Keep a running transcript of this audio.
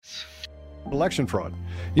election fraud.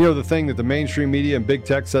 You know, the thing that the mainstream media and big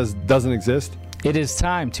tech says doesn't exist? It is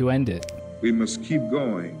time to end it. We must keep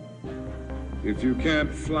going. If you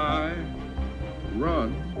can't fly,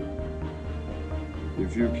 run.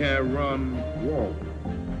 If you can't run, walk.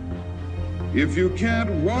 If you can't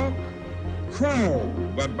walk, crawl.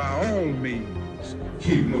 But by all means,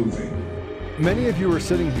 keep moving. Many of you are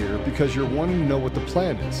sitting here because you're wanting to know what the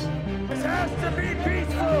plan is. This has to be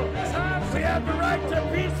peaceful. We have the right to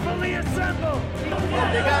peacefully assemble.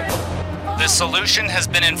 The solution has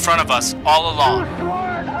been in front of us all along.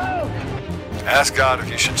 Ask God if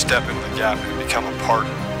you should step into the gap and become a part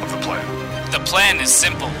of the plan. The plan is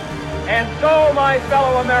simple. And so, my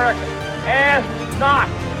fellow Americans, ask not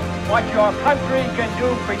what your country can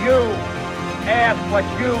do for you. Ask what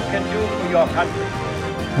you can do for your country.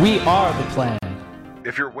 We are the plan.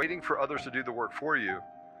 If you're waiting for others to do the work for you,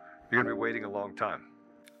 you're going to be waiting a long time.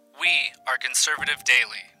 We are Conservative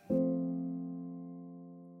Daily.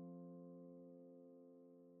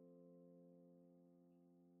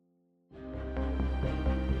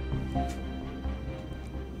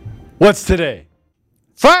 What's today?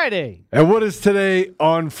 Friday. And what is today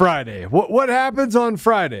on Friday? What happens on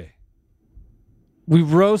Friday? We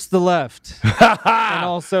roast the left. And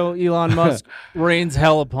also Elon Musk rains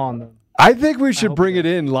hell upon them. I think we should bring it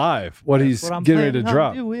in live, what he's getting ready to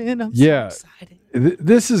drop. I'm so excited.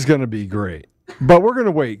 This is going to be great. But we're going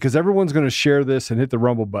to wait because everyone's going to share this and hit the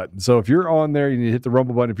Rumble button. So if you're on there, you need to hit the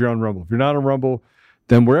Rumble button if you're on Rumble. If you're not on Rumble,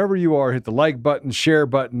 then wherever you are, hit the like button, share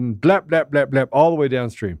button, blap, blap, blap, blap, all the way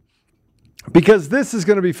downstream. Because this is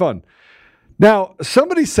going to be fun. Now,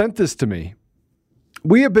 somebody sent this to me.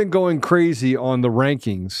 We have been going crazy on the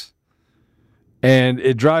rankings, and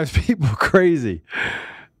it drives people crazy.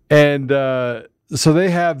 And so they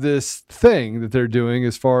have this thing that they're doing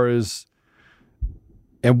as far as,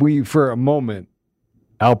 and we, for a moment,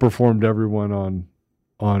 outperformed everyone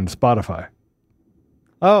on Spotify.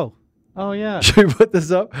 Oh, yeah. Should we put this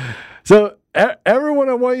up? So everyone,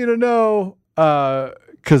 I want you to know,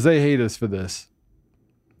 because they hate us for this.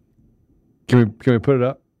 Can we put it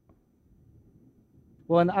up?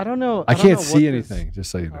 Well, and I don't know. I can't see anything,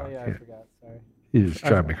 just so you know. Oh, yeah, I forgot. Sorry. You just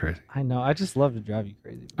drive me crazy. I know. I just love to drive you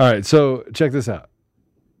crazy. All right, so check this out.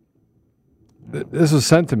 This was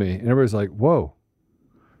sent to me, and everybody's like, whoa.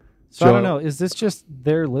 So I don't know. Is this just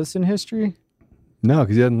their listen history? No,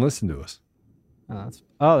 because he hasn't listened to us.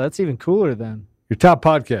 That's even cooler then. Your top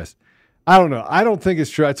podcast. I don't know. I don't think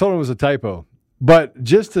it's true. I told him it was a typo. But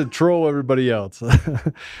just to troll everybody else,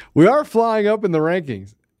 we are flying up in the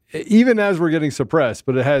rankings, even as we're getting suppressed.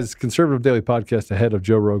 But it has Conservative Daily Podcast ahead of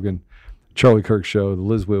Joe Rogan, Charlie Kirk Show, the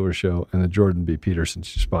Liz Wheeler Show, and the Jordan B. Peterson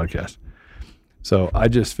podcast. So I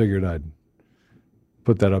just figured I'd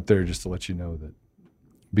put that up there just to let you know that,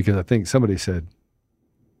 because I think somebody said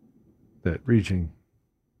that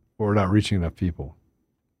we're not reaching enough people.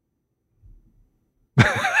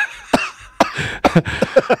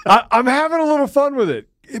 I'm having a little fun with it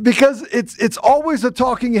because it's always the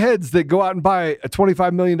talking heads that go out and buy a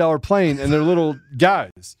 $25 million plane, and they're little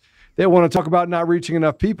guys. They want to talk about not reaching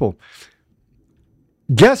enough people.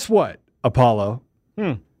 Guess what, Apollo?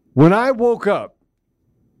 When I woke up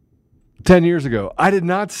 10 years ago, I did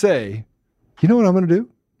not say, you know what I'm going to do?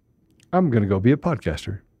 I'm going to go be a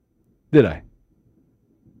podcaster. Did I?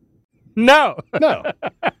 No.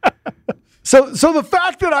 So the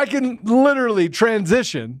fact that I can literally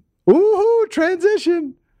transition,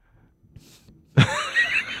 transition. the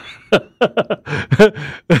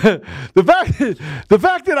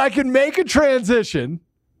fact that I can make a transition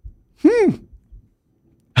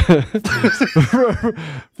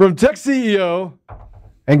from tech CEO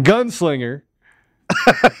and gunslinger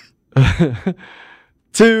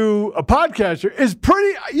to a podcaster is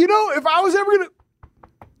pretty, if I was ever going to,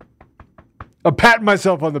 I'm patting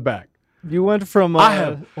myself on the back. You went from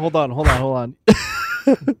hold on.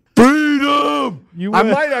 Freedom! I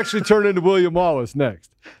might actually turn into William Wallace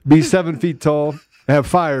next. Be 7 feet tall, have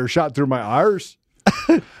fire shot through my ears.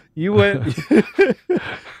 You went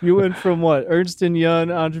from what? Ernst &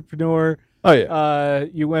 Young entrepreneur. Oh yeah.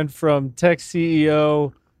 You went from tech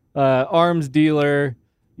CEO, arms dealer,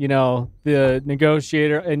 the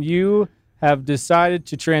negotiator, and you have decided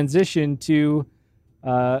to transition to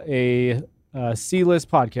a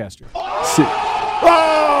C-list podcaster.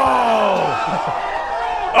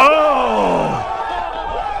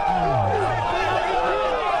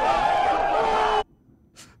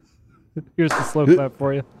 Here's the slow clap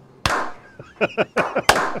for you.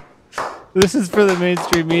 This is for the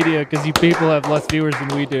mainstream media because you people have less viewers than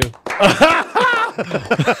we do.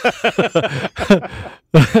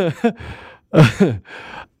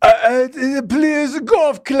 Please,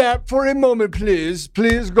 golf clap for a moment, please.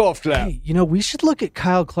 Please, golf clap. Hey, we should look at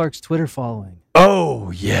Kyle Clark's Twitter following.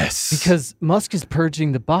 Oh, yes. Because Musk is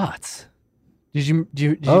purging the bots. Did you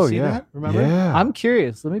see that? Remember? Yeah. I'm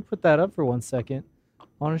curious. Let me put that up for 1 second. I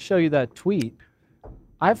want to show you that tweet.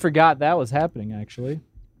 I forgot that was happening, actually.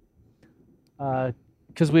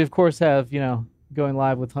 Because we, of course, have, going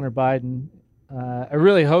live with Hunter Biden. I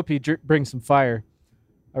really hope he brings some fire.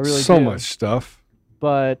 I really so do. much stuff.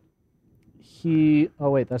 But oh,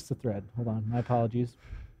 wait, that's the thread. Hold on. My apologies.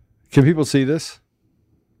 Can people see this?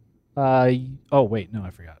 Oh, wait. No,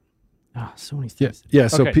 I forgot. Oh, so many things. Yeah.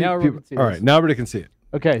 So okay, now everyone can see all this. right, now everybody can see it.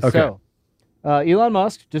 Okay. So Elon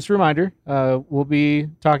Musk, just a reminder, we'll be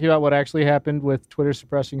talking about what actually happened with Twitter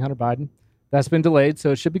suppressing Hunter Biden. That's been delayed,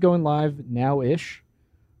 so it should be going live now-ish.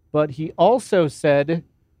 But he also said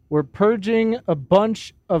we're purging a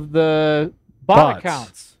bunch of the bot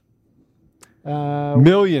accounts.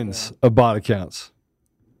 Millions of bot accounts.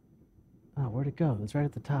 Oh, where'd it go? It was right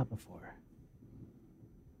at the top before.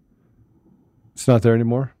 It's not there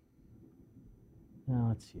anymore?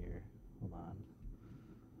 No, it's here. Hold on.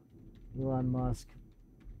 Elon Musk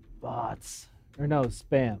bots. Or no,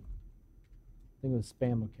 spam. I think it was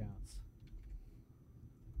spam accounts.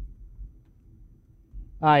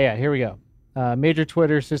 Yeah, here we go. Major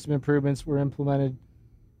Twitter system improvements were implemented.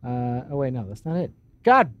 Oh, wait, no, that's not it.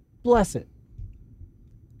 God bless it.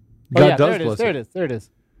 God does bless it. There it is.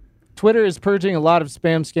 Twitter is purging a lot of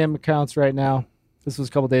spam scam accounts right now. This was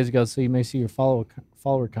a couple days ago, so you may see your follower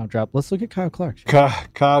count drop. Let's look at Kyle Clark.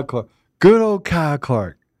 Kyle Clark. Good old Kyle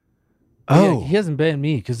Clark. Oh. Yeah, he hasn't banned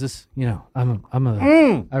me because this, I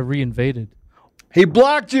reinvaded. He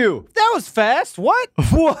blocked you. That was fast. What?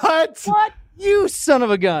 What? What? You son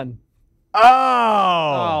of a gun. Oh.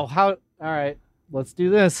 Oh, how? All right. Let's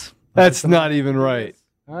do this. That's not even right.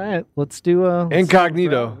 All right. Let's do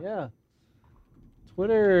incognito. Yeah.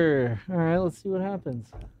 Twitter. All right. Let's see what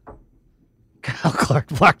happens. Kyle Clark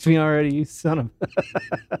blocked me already, you son of...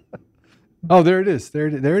 Oh, there it is. There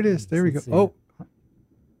it is. There we go.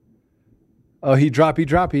 Oh, he dropped.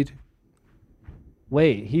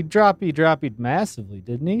 Wait, he dropped massively,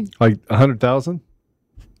 didn't he? Like 100,000?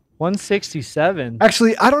 167.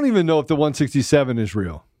 Actually, I don't even know if the 167 is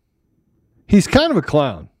real. He's kind of a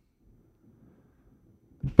clown.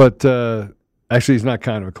 But actually, he's not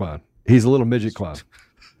kind of a clown. He's a little midget clown.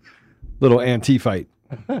 Little anti-fight.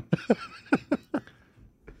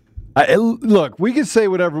 Look, we can say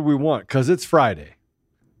whatever we want because it's Friday.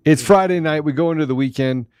 It's Friday night. We go into the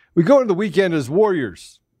weekend. We go into the weekend as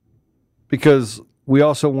warriors because we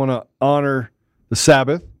also want to honor the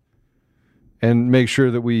Sabbath and make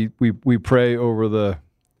sure that we pray over the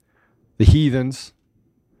heathens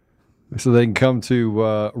so they can come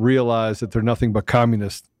to realize that they're nothing but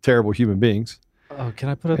communist, terrible human beings. Oh, can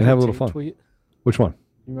I put up and have a little fun? Tweet? Which one?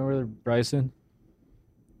 You remember Bryson?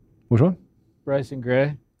 Which one? Bryson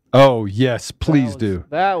Gray. Oh, yes. Please do.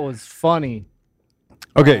 That was funny.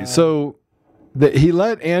 Okay, so he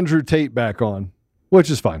let Andrew Tate back on, which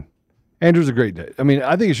is fine. Andrew's a great day. I mean,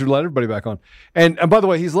 I think he should let everybody back on. And by the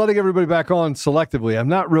way, he's letting everybody back on selectively. I'm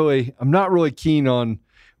not really keen on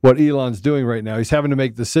what Elon's doing right now. He's having to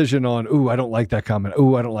make a decision on, I don't like that comment. I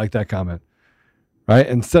don't like that comment. Right?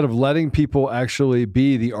 Instead of letting people actually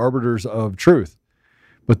be the arbiters of truth.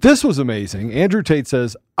 But this was amazing. Andrew Tate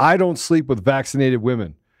says, I don't sleep with vaccinated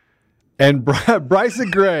women. And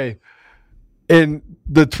Bryson Gray, in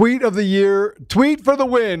the tweet of the year, tweet for the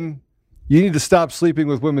win, you need to stop sleeping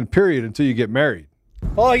with women, period, until you get married.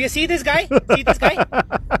 Oh, you see this guy?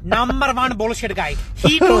 Number one bullshit guy.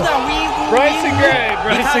 He do the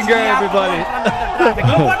Bryson Gray, everybody.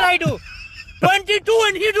 Look what I do. 22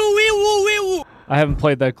 and he do wee-woo. I haven't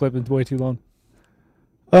played that clip in way too long.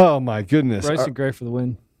 Oh, my goodness. Bryson Gray for the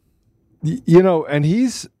win. And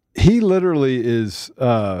he literally is,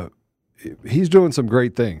 he's doing some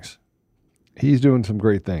great things.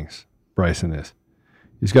 Bryson is.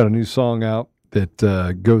 He's got a new song out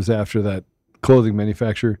that goes after that clothing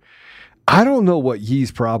manufacturer. I don't know what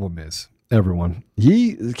Yee's problem is, everyone.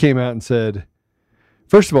 Yee came out and said,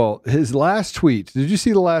 first of all, his last tweet, did you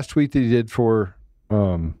see the last tweet that he did for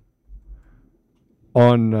on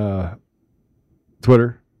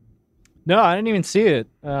Twitter? No, I didn't even see it.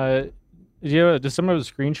 Did someone have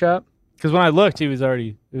a screenshot? Because when I looked,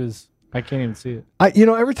 I can't even see it.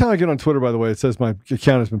 Every time I get on Twitter, by the way, it says my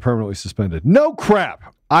account has been permanently suspended. No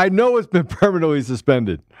crap. I know it's been permanently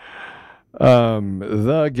suspended.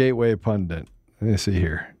 The Gateway Pundit. Let me see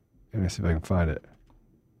here. Let me see if I can find it.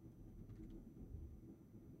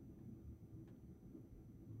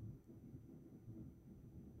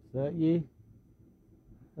 Is that Yee?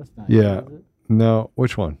 That's not. Yeah. You, is it? No,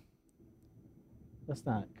 which one? That's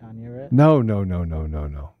not Kanye, right? No.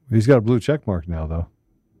 He's got a blue check mark now, though.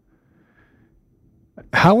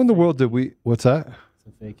 How in the world did we? What's that? It's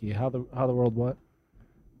a fakie. How the world what?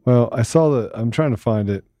 Well, I saw the. I'm trying to find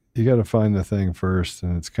it. You got to find the thing first,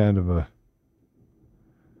 and it's kind of a.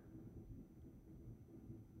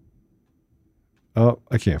 Oh,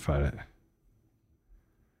 I can't find it.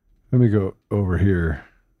 Let me go over here.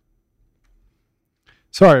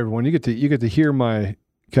 Sorry, everyone. You get to hear my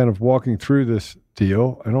kind of walking through this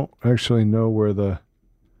deal. I don't actually know where'd it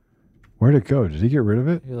go? Did he get rid of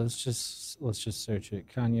it? Here, let's just search it.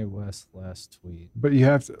 Kanye West last tweet. But you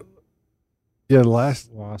have to. Yeah, the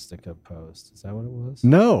last. Swastika post. Is that what it was?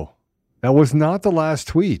 No, that was not the last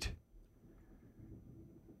tweet.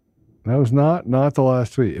 That was not the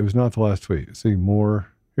last tweet. It was not the last tweet. See more.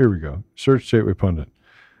 Here we go. Search Gateway Pundit.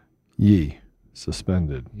 Yee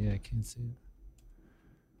suspended. Yeah, I can't see it.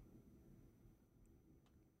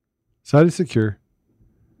 Site is secure.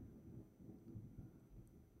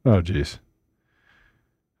 Oh, geez.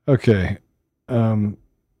 Okay. I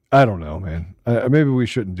don't know, man. Maybe we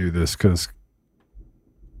shouldn't do this because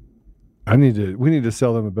we need to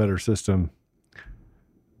sell them a better system.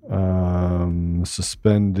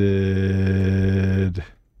 Suspended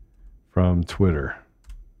from Twitter.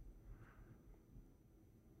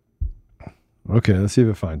 Okay, let's see if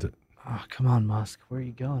it finds it. Oh, come on, Musk. Where are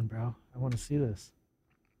you going, bro? I want to see this.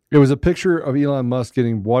 It was a picture of Elon Musk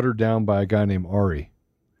getting watered down by a guy named Ari.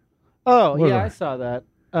 Oh, Whatever. yeah, I saw that.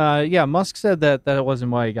 Yeah, Musk said that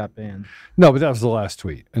wasn't why he got banned. No, but that was the last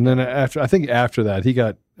tweet. And then after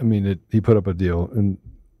that, he put up a deal. And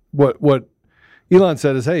what Elon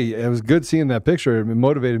said is, hey, it was good seeing that picture. It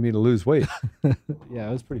motivated me to lose weight. Yeah,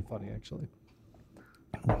 it was pretty funny, actually.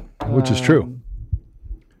 Which is true.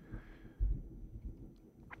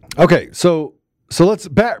 Okay, so let's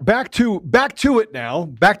back to it now.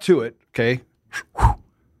 Back to it, okay?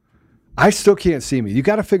 I still can't see me. You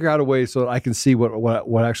got to figure out a way so that I can see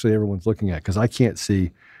what actually everyone's looking at, because I can't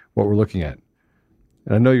see what we're looking at.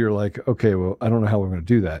 And I know you're like, okay, well, I don't know how we're going to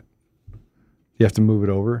do that. You have to move it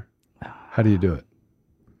over. How do you do it?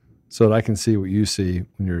 So that I can see what you see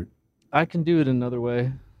when you're... I can do it another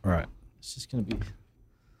way. All right. It's just going to be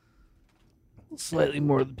slightly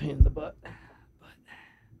more of the pain in the butt.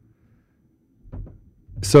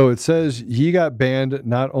 So it says he got banned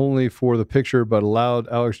not only for the picture, but allowed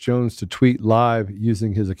Alex Jones to tweet live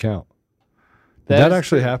using his account. Did that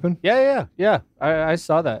actually happen? Yeah. I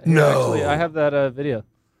saw that. No. Actually, I have that video.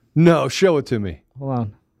 No, show it to me. Hold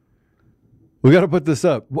on. We got to put this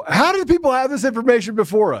up. How did people have this information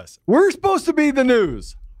before us? We're supposed to be the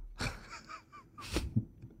news.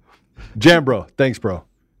 Jam, bro. Thanks, bro.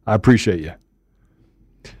 I appreciate you.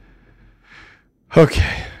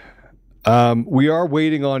 Okay. We are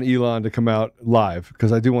waiting on Elon to come out live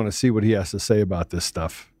because I do want to see what he has to say about this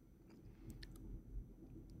stuff.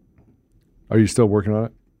 Are you still working on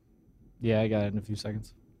it? Yeah, I got it in a few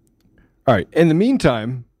seconds. All right. In the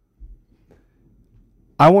meantime,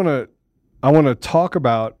 I want to talk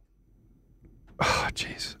about. Oh,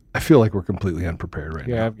 jeez. I feel like we're completely unprepared right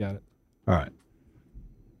now. Yeah, I've got it. All right.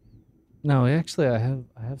 No, actually, I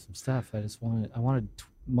have some stuff. I wanted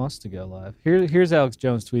Musk to go live. Here's Alex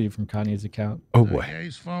Jones tweeting from Kanye's account. Oh boy.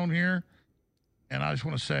 Ye's phone here, and I just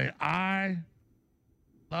want to say I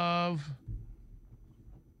love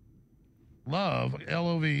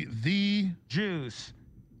L-O-V the Jews.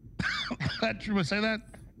 That true? I say that?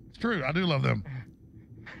 It's true. I do love them.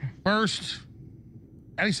 First,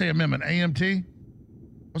 how do you say amendment? AMT?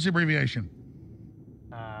 What's the abbreviation?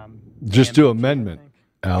 Just do amendment,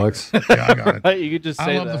 Alex. Yeah, I got it. You could just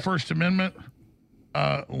say I love that. the First Amendment.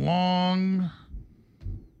 Long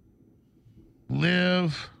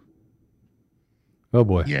live. Oh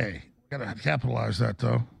boy. Yay. Gotta capitalize that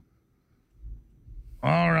though.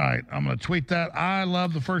 All right. I'm gonna tweet that. I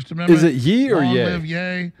love the First Amendment. Is it ye or Long yay? live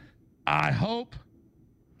yay. I hope.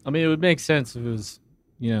 I mean, it would make sense if it was,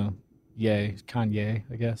 yay, Kanye,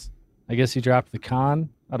 I guess. I guess he dropped the con.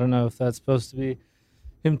 I don't know if that's supposed to be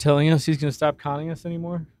him telling us he's going to stop conning us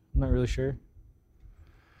anymore. I'm not really sure.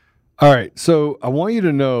 All right. So I want you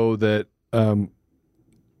to know that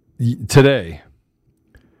today,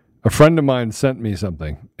 a friend of mine sent me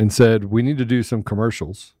something and said, we need to do some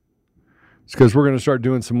commercials. It's because we're going to start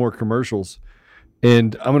doing some more commercials.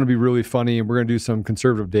 And I'm going to be really funny, and we're going to do some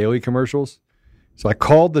conservative daily commercials. So I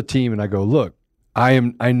called the team and I go, look, I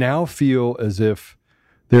now feel as if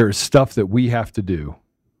there is stuff that we have to do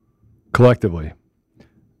collectively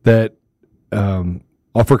that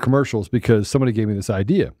offer commercials, because somebody gave me this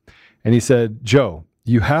idea. And he said, Joe,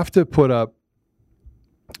 you have to put up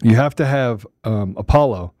you have to have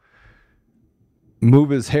Apollo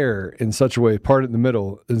move his hair in such a way, part it in the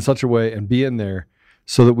middle in such a way, and be in there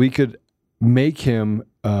so that we could make him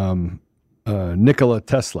Nikola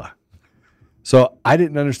Tesla. So I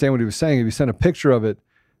didn't understand what he was saying. He sent a picture of it,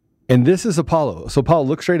 and this is Apollo. So Apollo,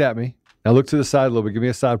 look straight at me. Now look to the side a little bit. Give me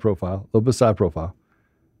a side profile. A little bit of side profile.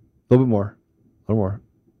 A little bit more. A little more.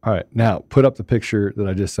 All right. Now put up the picture that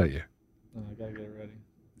I just sent you. Oh, I gotta get it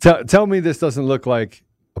ready. Tell me this doesn't look like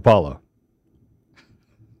Apollo.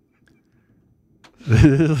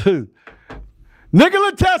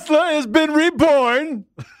 Nikola Tesla has been reborn.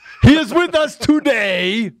 He is with us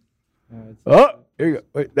today. Oh, here you go.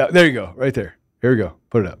 Wait, there you go. Right there. Here we go.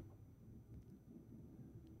 Put it up.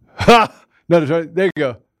 Ha! No, right. There you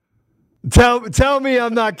go. Tell me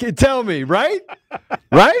I'm not kidding. Tell me, right?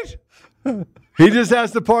 Right? He just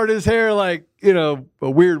has to part his hair like, a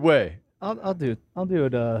weird way. I'll do it. I'll do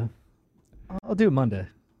it Monday.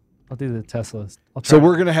 I'll do the Teslas. So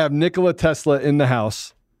we're gonna have Nikola Tesla in the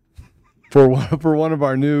house for one of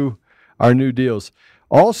our new deals.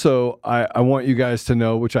 Also, I want you guys to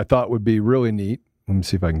know, which I thought would be really neat. Let me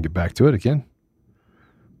see if I can get back to it again.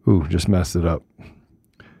 Ooh, just messed it up.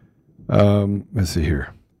 Let's see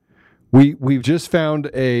here. We've just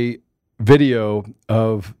found a video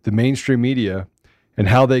of the mainstream media and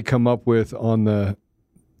how they come up with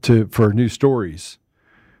for new stories.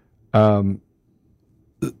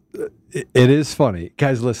 It is funny.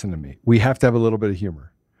 Guys, listen to me. We have to have a little bit of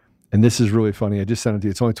humor. And this is really funny. I just sent it to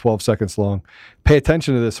you. It's only 12 seconds long. Pay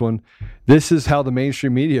attention to this one. This is how the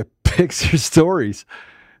mainstream media picks your stories.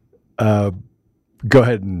 Go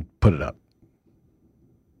ahead and put it up.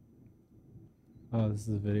 Oh, this is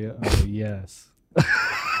a video. Oh, yes.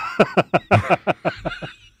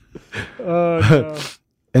 Oh, no.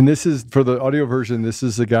 And this is, for the audio version, this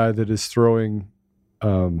is the guy that is throwing...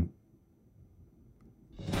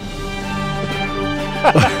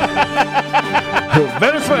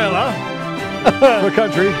 Venezuela, the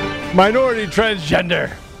country, minority transgender.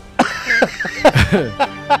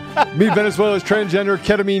 Meet Venezuela's transgender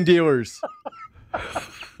ketamine dealers.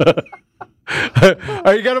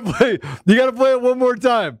 You gotta play it one more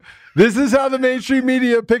time. This is how the mainstream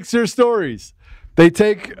media picks their stories. They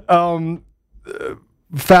take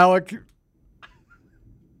phallic,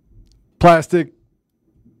 plastic,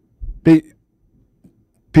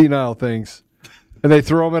 penile things, and they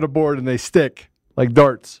throw them at a board and they stick like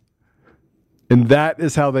darts. And that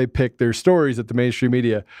is how they pick their stories at the mainstream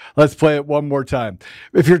media. Let's play it one more time.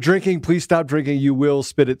 If you're drinking, please stop drinking. You will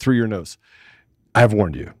spit it through your nose. I've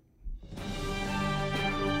warned you.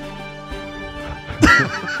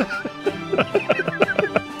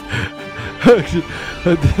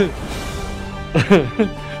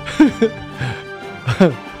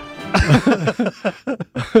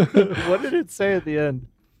 What did it say at the end?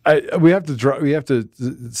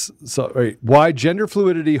 Why gender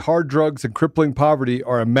fluidity, hard drugs, and crippling poverty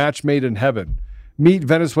are a match made in heaven. Meet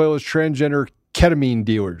Venezuela's transgender ketamine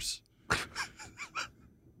dealers.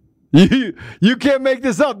 You can't make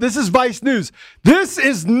this up. This is Vice News. This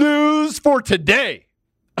is news for today.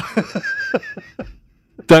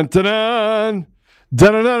 Dun dun dun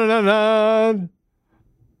dun dun dun dun dun.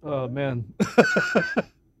 Oh man.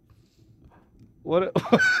 What?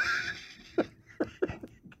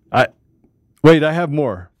 I have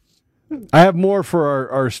more. I have more for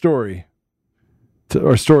our story,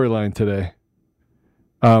 our storyline today.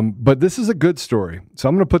 But this is a good story, so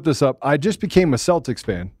I'm going to put this up. I just became a Celtics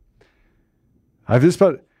fan.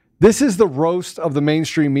 This is the roast of the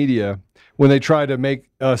mainstream media when they try to make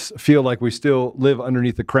us feel like we still live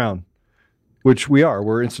underneath the crown, which we are.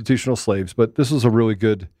 We're institutional slaves. But this was a really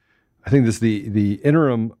good. I think this is the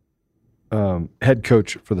interim head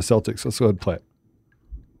coach for the Celtics. Let's go ahead and play it.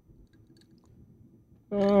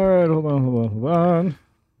 All right, hold on.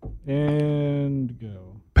 And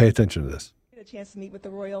go. Pay attention to this. A chance to meet with the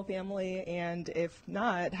royal family, and if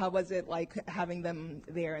not, how was it like having them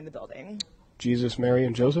there in the building? Jesus, Mary,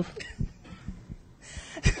 and Joseph?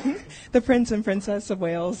 The Prince and Princess of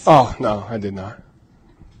Wales. Oh, no, I did not.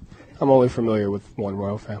 I'm only familiar with one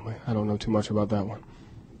royal family. I don't know too much about that one.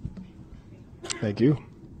 Thank you.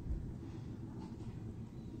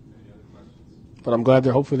 But I'm glad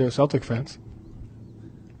hopefully they're Celtic fans.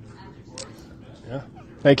 Yeah.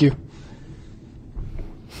 Thank you.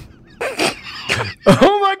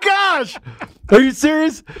 Oh my gosh! Are you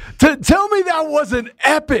serious? Tell me that wasn't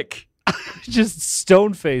epic. Just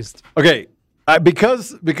stone-faced. Okay,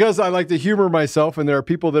 because I like to humor myself, and there are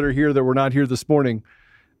people that are here that were not here this morning,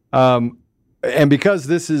 and because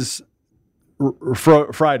this is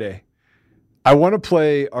Friday, I want to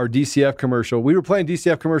play our DCF commercial. We were playing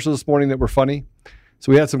DCF commercials this morning that were funny,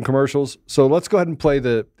 So we had some commercials. So let's go ahead and play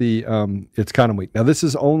the It's Condom Week. Now this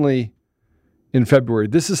is only in February.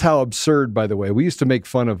 This is how absurd, by the way. We used to make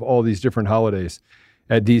fun of all these different holidays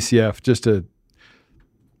at DCF just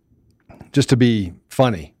to be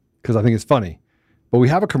funny, because I think it's funny. But we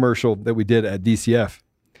have a commercial that we did at DCF,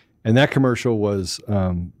 and that commercial was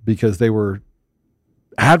because they were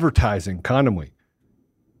advertising Condom Week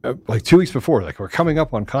like 2 weeks before. Like, we're coming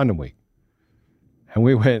up on Condom Week, and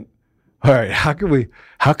we went, all right, how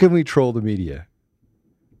can we troll the media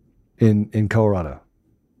in Colorado?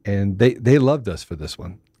 And they loved us for this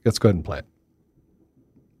one. Let's go ahead and play it.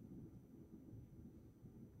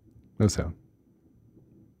 No sound.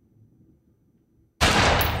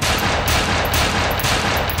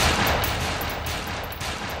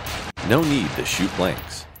 No need to shoot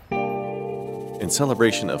blanks. In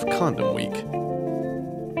celebration of Condom Week,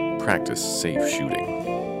 practice safe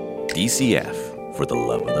shooting. DCF for the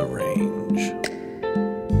love of the range.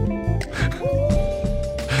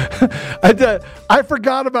 I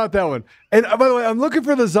forgot about that one. And by the way, I'm looking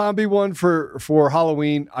for the zombie one for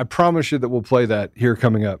Halloween. I promise you that we'll play that here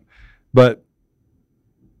coming up. But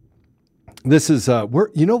this is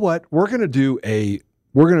you know what? We're gonna do a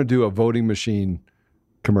voting machine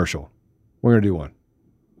commercial. We're gonna do one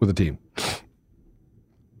with a team.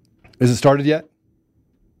 Is it started yet?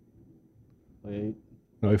 Wait.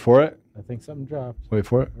 Wait for it. I think something dropped. Wait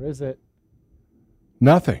for it. Where is it?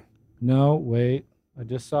 Nothing. No, wait. I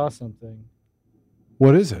just saw something.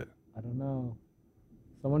 What is it? I don't know.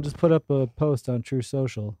 Someone just put up a post on True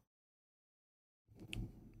Social.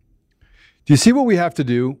 Do you see what we have to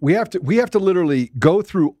do? We have to literally go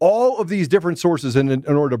through all of these different sources in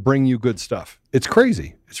order to bring you good stuff. It's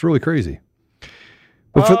crazy. It's really crazy.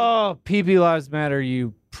 But PB Lives Matter,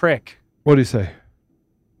 you prick. What do you say?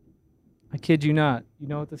 I kid you not. You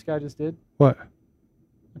know what this guy just did? What?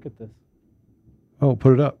 Look at this. Oh,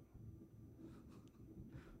 put it up.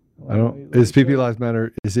 I don't. Is PB Lives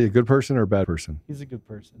Matter? Is he a good person or a bad person? He's a good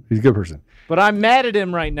person. He's a good person. But I'm mad at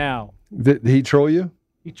him right now. Did he troll you?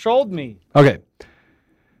 He trolled me. Okay.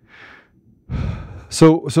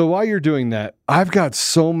 So while you're doing that, I've got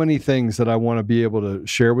so many things that I want to be able to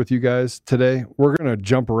share with you guys today. We're going to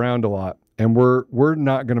jump around a lot, and we're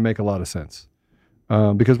not going to make a lot of sense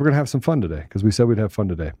because we're going to have some fun today, because we said we'd have fun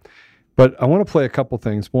today. But I want to play a couple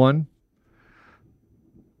things. One,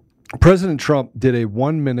 President Trump did a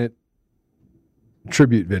 1-minute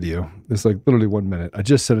tribute video. It's like literally 1 minute. I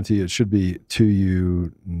just sent it to you. It should be to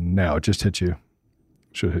you now. It just hit you.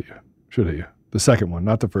 Should hit you. The second one,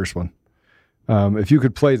 not the first one. If you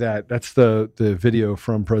could play that, that's the video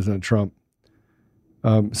from President Trump.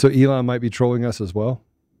 So Elon might be trolling us as well.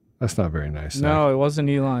 That's not very nice. No, it wasn't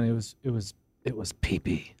Elon. It was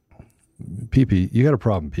PP. PP, you got a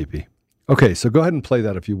problem, PP. Okay, so go ahead and play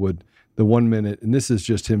that if you would. The 1 minute, and this is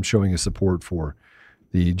just him showing his support for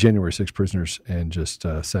the January 6th prisoners and just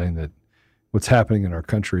saying that what's happening in our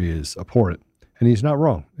country is abhorrent. And he's not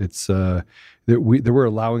wrong. It's that we're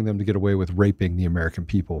allowing them to get away with raping the American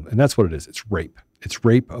people. And that's what it is. It's rape. It's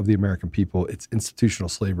rape of the American people. It's institutional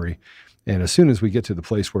slavery. And as soon as we get to the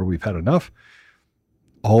place where we've had enough,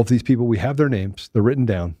 all of these people, we have their names. They're written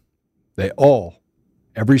down. They all,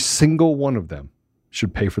 every single one of them,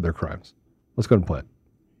 should pay for their crimes. Let's go ahead and play it.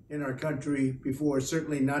 In our country before,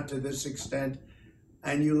 certainly not to this extent.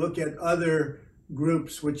 And you look at other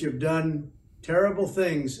groups which have done terrible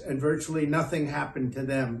things and virtually nothing happened to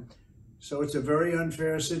them. So it's a very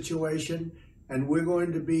unfair situation. And we're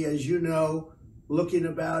going to be, as you know, looking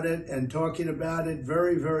about it and talking about it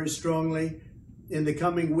very, very strongly in the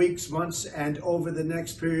coming weeks, months, and over the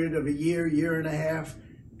next period of a year and a half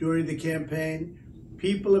during the campaign.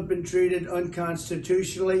 People have been treated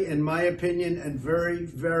unconstitutionally, in my opinion, and very,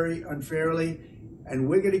 very unfairly. And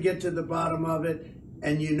we're going to get to the bottom of it.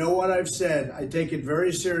 And you know what I've said. I take it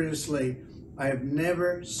very seriously. I have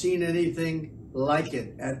never seen anything like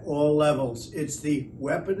it at all levels. It's the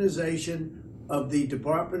weaponization of the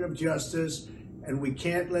Department of Justice. And we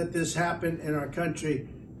can't let this happen in our country,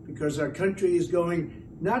 because our country is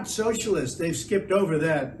going not socialist. They've skipped over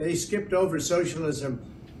that. They skipped over socialism.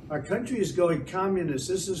 Our country is going communist.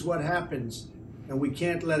 This is what happens, and we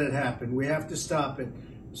can't let it happen. We have to stop it.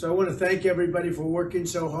 So I want to thank everybody for working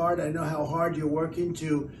so hard. I know how hard you're working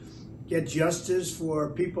to get justice for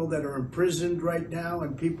people that are imprisoned right now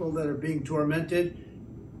and people that are being tormented.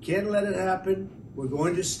 Can't let it happen. We're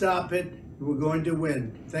going to stop it. We're going to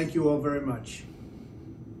win. Thank you all very much.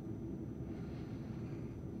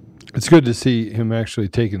 It's good to see him actually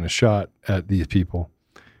taking a shot at these people.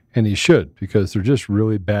 And he should, because they're just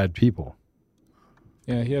really bad people.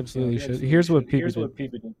 Yeah, he absolutely should. Here's what people did.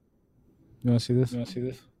 You want to see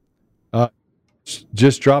this?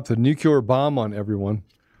 Just dropped a nuclear bomb on everyone.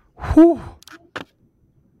 Whew.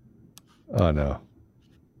 Oh no.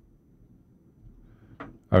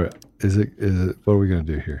 All right. Is it what are we gonna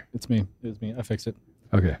do here? It's me. It was me. I fixed it.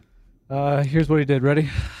 Okay. Here's what he did. Ready?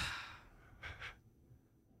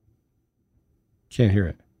 Can't hear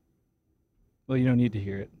it. Well, you don't need to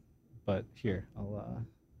hear it, but here, I'll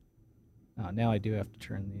now I do have to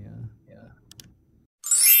turn the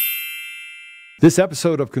This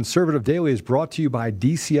episode of Conservative Daily is brought to you by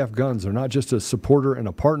DCF Guns. They're not just a supporter and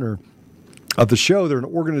a partner of the show. They're an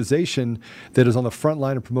organization that is on the front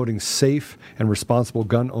line of promoting safe and responsible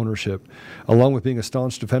gun ownership. Along with being a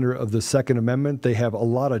staunch defender of the Second Amendment, they have a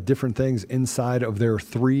lot of different things inside of their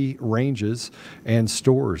 3 ranges and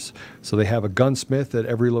stores. So they have a gunsmith at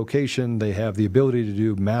every location. They have the ability to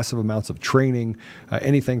do massive amounts of training,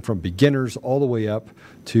 anything from beginners all the way up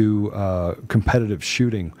to competitive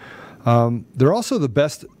shooting. They're also the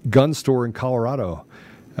best gun store in Colorado.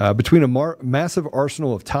 Between a massive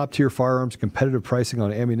arsenal of top-tier firearms, competitive pricing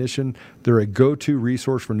on ammunition, they're a go-to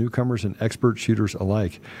resource for newcomers and expert shooters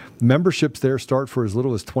alike. Memberships there start for as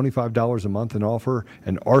little as $25 a month and offer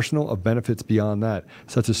an arsenal of benefits beyond that,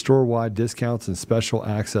 such as store-wide discounts and special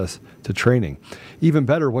access to training. Even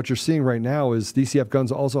better, what you're seeing right now is DCF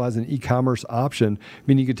Guns also has an e-commerce option,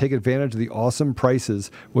 meaning you can take advantage of the awesome prices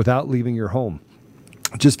without leaving your home.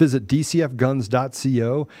 Just visit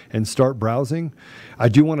dcfguns.co and start browsing. I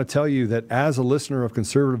do want to tell you that as a listener of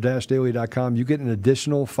conservative-daily.com, you get an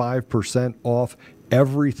additional 5% off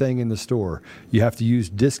everything in the store. You have to use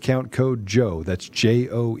discount code Joe. That's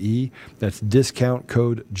J-O-E. That's discount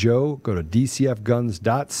code Joe. Go to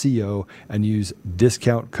dcfguns.co and use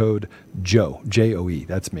discount code Joe. J-O-E.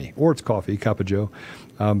 That's me. Or it's coffee, cup of Joe.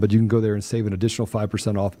 But you can go there and save an additional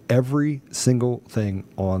 5% off every single thing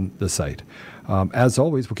on the site. As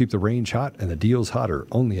always, we'll keep the range hot and the deals hotter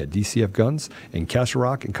only at DCF Guns in Castle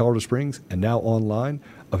Rock and Colorado Springs, and now online,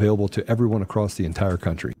 available to everyone across the entire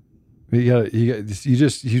country. You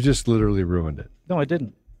just literally ruined it. No, I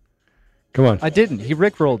didn't. Come on. I didn't. He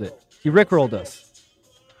rickrolled it. He rickrolled us.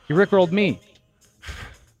 He rickrolled me.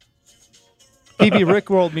 PB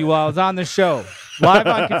rickrolled me while I was on the show, live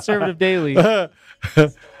on Conservative Daily.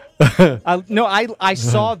 I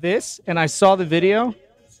saw this and I saw the video.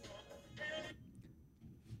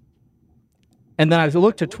 And then I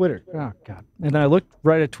looked at Twitter. Oh, God. And then I looked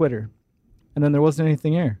right at Twitter. And then there wasn't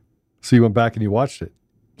anything there. So you went back and you watched it?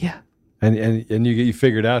 Yeah. And you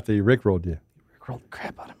figured out that he rickrolled you? Rickrolled the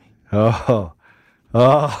crap out of me.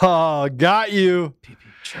 Oh, got you.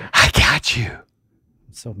 I got you.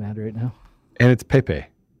 I'm so mad right now. And it's Pepe.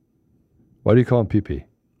 Why do you call him PP?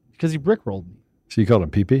 Because he rickrolled me. So you called him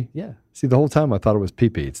PP? Yeah. See, the whole time I thought it was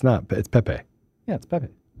PP. It's not. It's Pepe. Yeah, it's Pepe.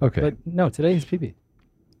 Okay. But no, today he's PP.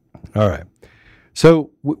 All right.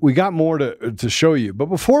 So we got more to show you, but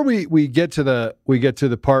before we get to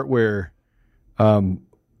the part where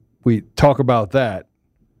we talk about that,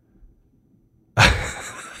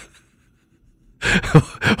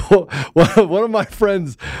 one of my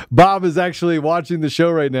friends, Bob, is actually watching the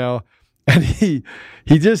show right now, and he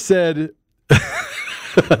just said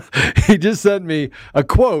he just sent me a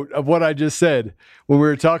quote of what I just said when we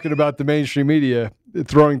were talking about the mainstream media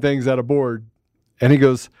throwing things at a board, and he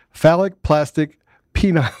goes, "Phallic, plastic,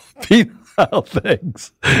 penile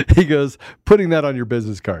things." He goes, "Putting that on your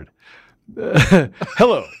business card."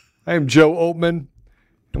 Hello, I am Joe Altman,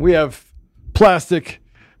 and we have plastic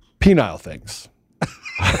penile things.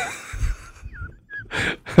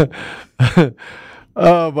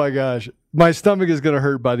 Oh my gosh. My stomach is going to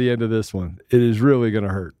hurt by the end of this one. It is really going to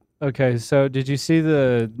hurt. Okay, so did you see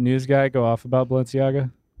the news guy go off about Balenciaga?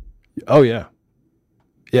 Oh, yeah.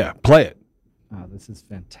 Yeah, play it. Oh, this is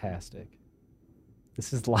fantastic.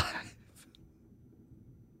 This is live.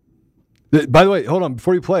 By the way, hold on,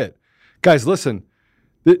 before you play it. Guys, listen.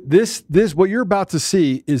 This what you're about to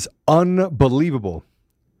see is unbelievable.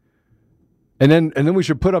 And then we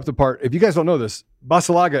should put up the part. If you guys don't know this,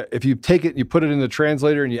 Balenciaga, if you take it and you put it in the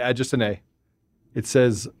translator and you add just an A, it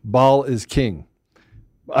says Bal is king.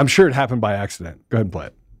 I'm sure it happened by accident. Go ahead and play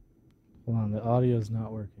it. Hold on, the audio's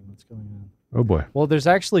not working. What's going on? Oh boy. Well, there's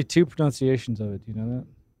actually 2 pronunciations of it. Do you know that?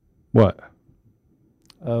 What?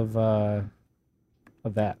 Of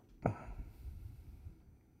that.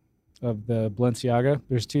 Of the Balenciaga.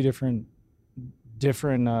 There's 2 different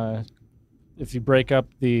if you break up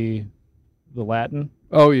the Latin.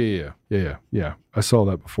 Oh yeah. I saw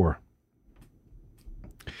that before.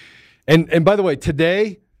 And by the way,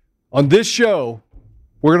 today on this show,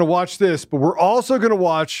 we're gonna watch this, but we're also gonna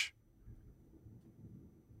watch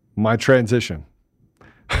my transition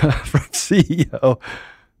from CEO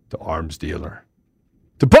to arms dealer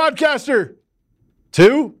to podcaster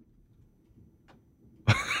 2.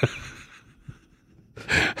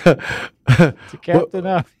 To Captain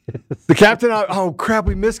Obvious. The Captain. Oh crap!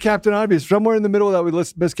 We missed Captain Obvious. Somewhere in the middle of that, we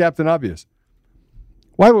missed Captain Obvious.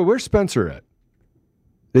 Where's Spencer at?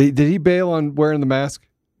 Did he bail on wearing the mask?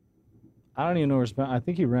 I don't even know where Spencer. I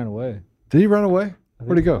think he ran away. Did he run away?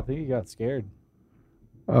 Where'd he go? I think he got scared.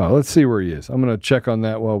 Oh, let's see where he is. I'm going to check on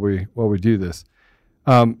that while we do this.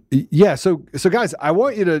 Yeah. So guys, I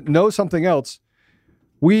want you to know something else.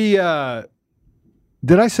 We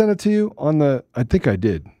did I send it to you on the? I think I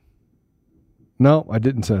did. No, I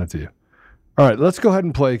didn't send it to you. All right, let's go ahead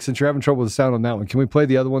and play. Since you're having trouble with the sound on that one, can we play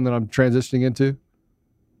the other one that I'm transitioning into?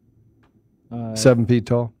 7 feet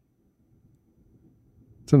tall.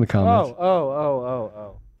 It's in the comments.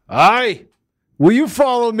 Oh. Aye. Will you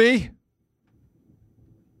follow me?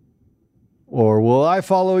 Or will I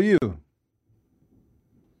follow you? You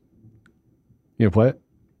gonna play it?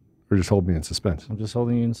 Or just hold me in suspense? I'm just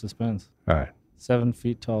holding you in suspense. All right. 7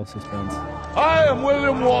 feet tall suspense. I am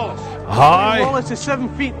William Wallace. Hi. William Wallace is 7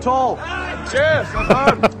 feet tall. Yes,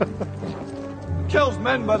 I've heard. Kills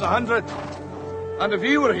men by the hundred. And if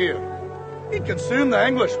he were here, he'd consume the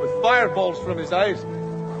English with fireballs from his eyes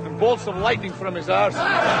and bolts of lightning from his arse.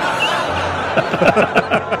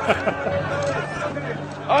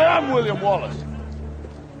 I am William Wallace.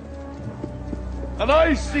 And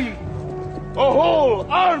I see a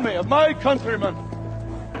whole army of my countrymen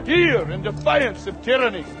here in defiance of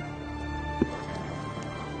tyranny.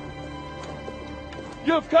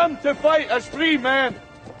 You've come to fight as free men.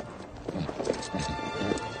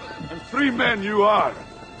 And free men you are.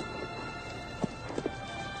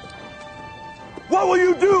 What will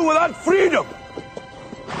you do without freedom?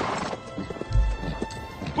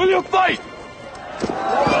 Will you fight?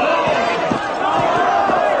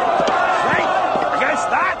 Fight against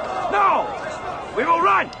that? No! We will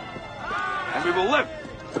run! And we will live.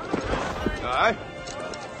 Aye.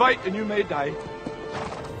 Fight and you may die.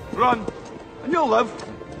 Run and you'll live.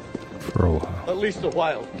 For a while. At least a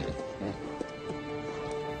while.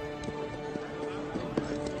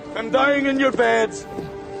 And dying in your beds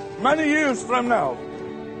many years from now,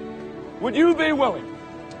 would you be willing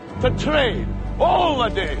to trade all the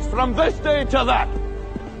days from this day to that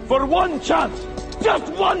for one chance,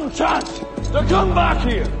 just one chance, to come back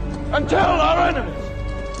here and tell our enemies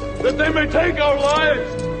that they may take our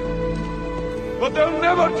lives, but they'll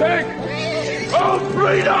never take our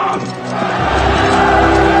freedom!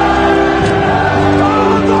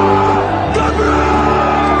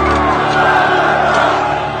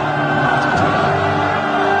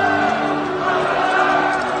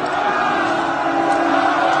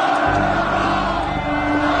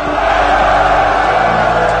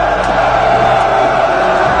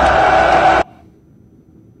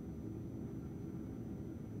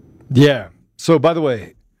 Yeah. So by the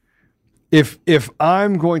way, if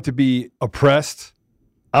I'm going to be oppressed,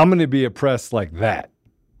 I'm going to be oppressed like that.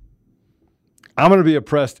 I'm going to be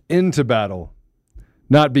oppressed into battle,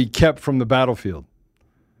 not be kept from the battlefield.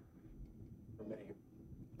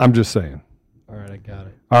 I'm just saying. All right, I got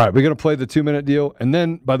it. All right, we're going to play the 2-minute deal. And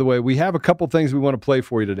then, by the way, we have a couple things we want to play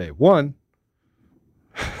for you today. One,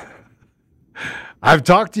 I've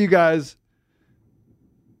talked to you guys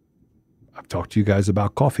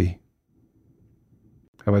about coffee.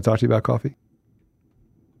 Have I talked to you about coffee?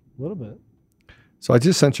 A little bit. So I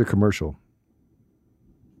just sent you a commercial.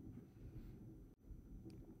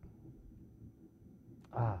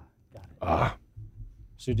 Got it.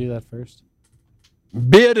 Should we do that first?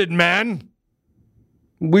 Bearded man.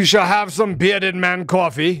 We shall have some bearded man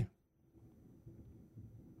coffee.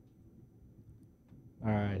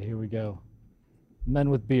 All right, here we go.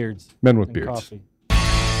 Men with beards. Men with and beards. Coffee.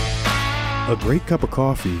 A great cup of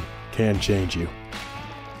coffee can change you.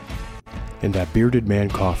 In that Bearded Man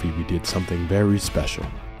coffee, we did something very special.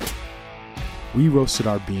 We roasted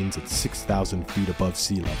our beans at 6,000 feet above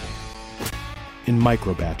sea level, in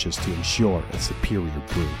micro batches to ensure a superior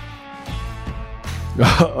brew.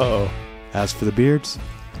 Uh-oh. As for the beards,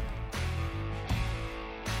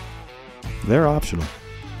 they're optional.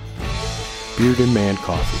 Bearded Man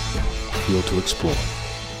coffee, fuel to explore.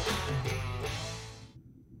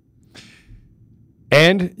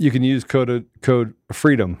 And you can use code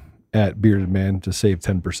FREEDOM at Bearded Man to save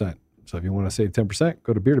 10%. So if you want to save 10%,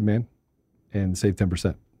 go to Bearded Man and save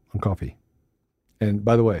 10% on coffee. And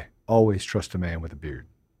by the way, always trust a man with a beard.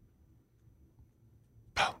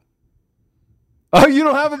 Oh, you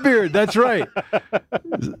don't have a beard. That's right.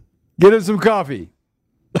 Get him some coffee.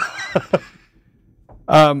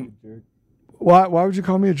 Why would you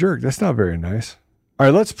call me a jerk? That's not very nice. All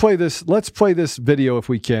right, let's play this. Let's play this video if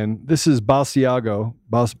we can. This is Balenciaga.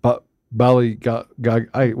 Bali got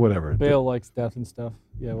whatever. Bale likes death and stuff.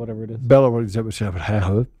 Yeah, whatever it is. Bella,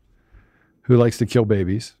 who likes to kill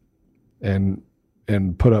babies and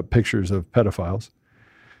put up pictures of pedophiles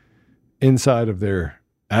inside of their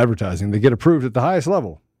advertising. They get approved at the highest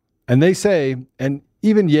level. And they say, and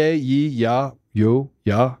even Ye, Yi, Ya, Yo,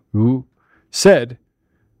 Ya, Hu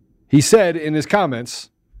he said in his comments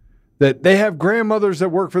that they have grandmothers that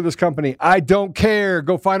work for this company. I don't care.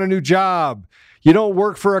 Go find a new job. You don't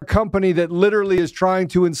work for a company that literally is trying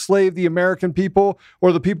to enslave the American people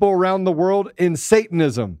or the people around the world in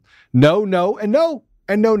Satanism. No, no, and no,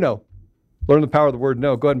 and no, no. Learn the power of the word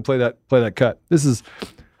no. Go ahead and play that cut. This is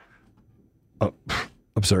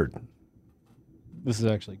absurd. This is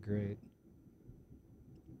actually great.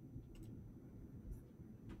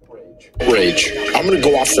 Rage. I'm going to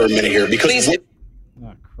go off for a minute here because...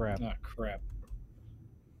 Oh, crap.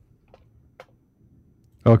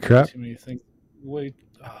 Oh, crap. Too many things. Wait.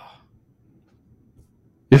 Oh.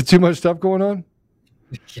 You have too much stuff going on?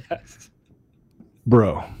 Yes.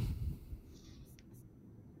 Bro.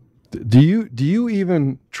 Do you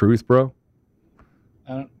even truth, bro?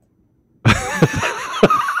 I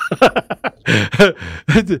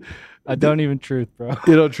don't even truth, bro.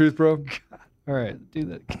 You don't truth, bro? All right, do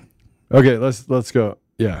that. Okay, let's go.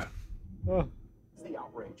 Yeah. The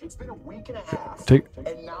outrage. It's been a week and a half.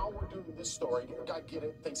 And now we're doing this story. I get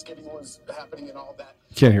it. Thanksgiving was happening and all that.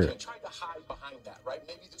 Can't hear it. Trying to hide behind that, right?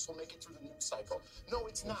 Maybe this will make it through the news cycle. No,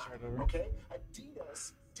 it's not. Okay?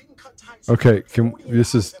 Adidas didn't cut ties. Okay,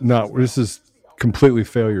 this is completely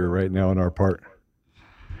failure right now on our part.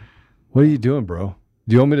 What are you doing, bro?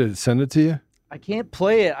 Do you want me to send it to you? I can't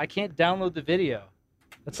play it. I can't download the video.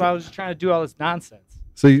 That's why I was just trying to do all this nonsense.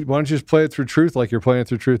 So why don't you just play it through Truth like you're playing it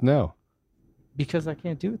through Truth now? Because I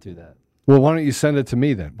can't do it through that. Well, why don't you send it to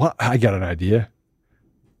me then? Well, I got an idea.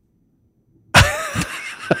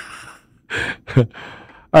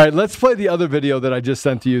 All right, let's play the other video that I just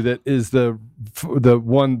sent to you that is the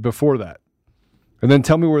one before that. And then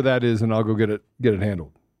tell me where that is and I'll go get it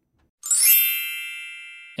handled.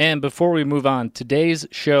 And before we move on, today's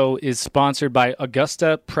show is sponsored by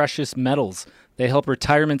Augusta Precious Metals. They help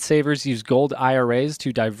retirement savers use gold IRAs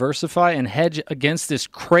to diversify and hedge against this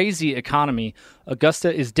crazy economy.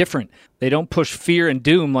 Augusta is different. They don't push fear and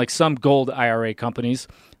doom like some gold IRA companies.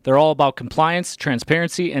 They're all about compliance,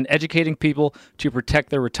 transparency, and educating people to protect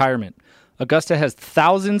their retirement. Augusta has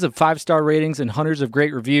thousands of 5-star ratings and hundreds of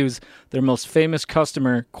great reviews. Their most famous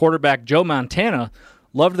customer, quarterback Joe Montana,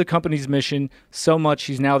 loved the company's mission so much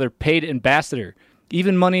he's now their paid ambassador.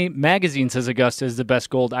 Even Money Magazine says Augusta is the best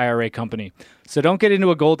gold IRA company. So don't get into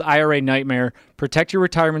a gold IRA nightmare. Protect your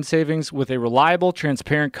retirement savings with a reliable,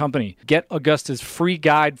 transparent company. Get Augusta's free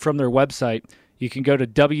guide from their website. You can go to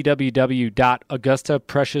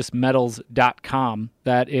www.augustapreciousmetals.com.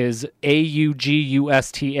 That is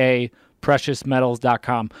AUGUSTA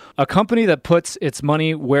preciousmetals.com. A company that puts its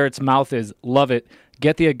money where its mouth is. Love it.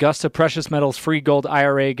 Get the Augusta Precious Metals free gold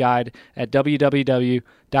IRA guide at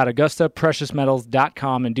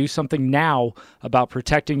www.augustapreciousmetals.com and do something now about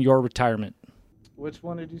protecting your retirement. Which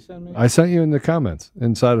one did you send me? I sent you in the comments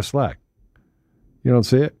inside of Slack. You don't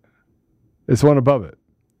see it? It's one above it.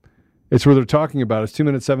 It's where they're talking about it. It's 2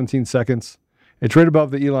 minutes, 17 seconds. It's right above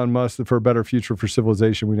the Elon Musk that for a better future for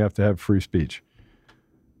civilization, we'd have to have free speech.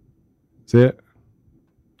 See it?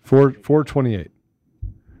 428.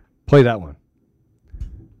 Play that one.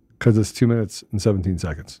 Because it's 2 minutes and 17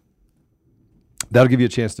 seconds. That'll give you a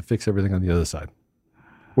chance to fix everything on the other side.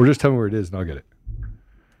 Or just tell me where it is and I'll get it.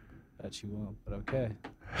 Bet you won't, but okay.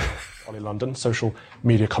 Ollie London, social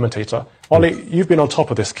media commentator. Ollie, you've been on top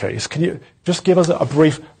of this case. Can you just give us a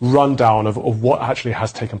brief rundown of what actually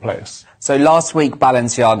has taken place? So last week,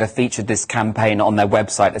 Balenciaga featured this campaign on their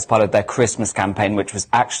website as part of their Christmas campaign, which was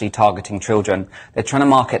actually targeting children. They're trying to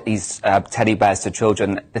market these teddy bears to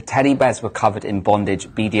children. The teddy bears were covered in bondage,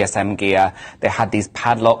 BDSM gear. They had these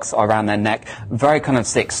padlocks around their neck. Very kind of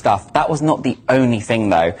sick stuff. That was not the only thing,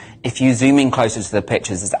 though. If you zoom in closer to the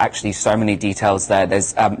pictures, there's actually so many details there.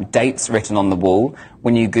 There's dates written on the wall.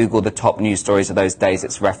 When you Google the top news stories of those days,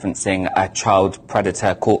 it's referencing child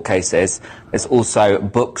predator court cases. There's also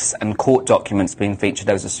books and court documents being featured.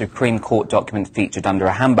 There was a Supreme Court document featured under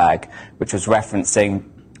a handbag, which was referencing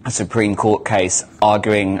a Supreme Court case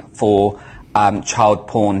arguing for child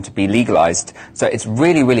porn to be legalized. So it's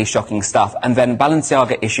really, really shocking stuff. And then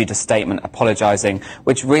Balenciaga issued a statement apologizing,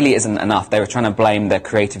 which really isn't enough. They were trying to blame the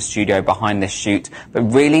creative studio behind this shoot.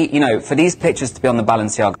 But really, you know, for these pictures to be on the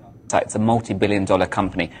Balenciaga site, it's a multi-billion-dollar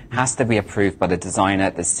company. Has to be approved by the designer,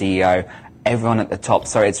 the CEO, everyone at the top.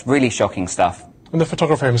 So it's really shocking stuff. And the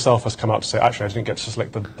photographer himself has come out to say, actually, I didn't get to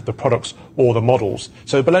select the products or the models.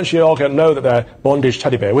 So Balenciaga know that their bondage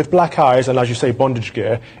teddy bear, with black eyes and, as you say, bondage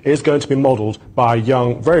gear, is going to be modelled by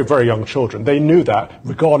young, very, very young children. They knew that,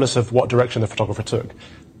 regardless of what direction the photographer took.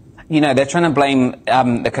 You know, they're trying to blame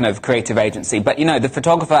the kind of creative agency, but, you know, the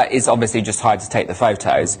photographer is obviously just hired to take the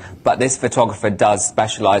photos, but this photographer does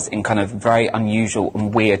specialise in kind of very unusual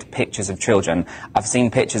and weird pictures of children. I've seen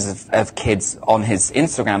pictures of kids on his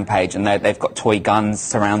Instagram page, and they've got toy guns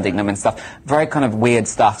surrounding them and stuff. Very kind of weird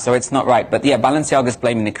stuff, so it's not right. But, yeah, Balenciaga's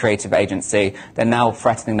blaming the creative agency. They're now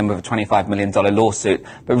threatening them with a $25 million lawsuit.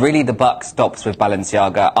 But really, the buck stops with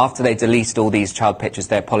Balenciaga. After they deleted all these child pictures,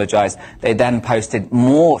 they apologised. They then posted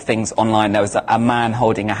more things online. There was a man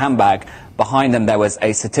holding a handbag. Behind them there was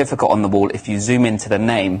a certificate on the wall. If you zoom into the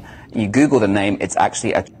name, you Google the name, it's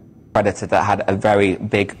actually a predator that had a very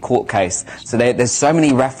big court case. So there's so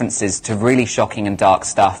many references to really shocking and dark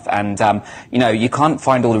stuff, and you know, you can't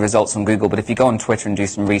find all the results on Google, but if you go on Twitter and do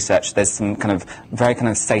some research, there's some kind of very kind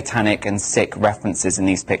of satanic and sick references in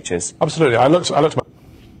these pictures. Absolutely. I looked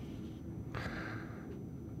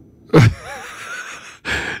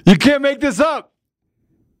You can't make this up.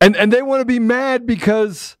 And they want to be mad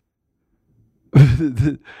because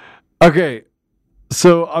okay,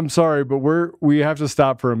 so I'm sorry, but we have to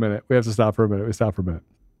stop for a minute. We stop for a minute.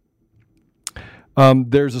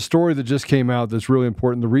 There's a story that just came out that's really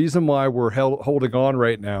important. The reason why we're holding on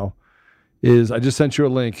right now is I just sent you a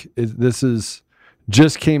link. This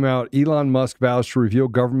just came out. Elon Musk vows to reveal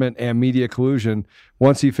government and media collusion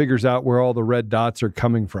once he figures out where all the red dots are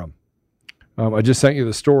coming from. I just sent you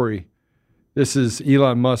the story. This is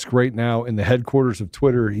Elon Musk right now in the headquarters of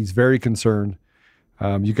Twitter. He's very concerned.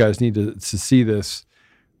 You guys need to see this.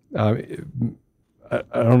 I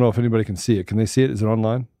don't know if anybody can see it. Can they see it? Is it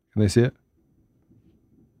online? Can they see it?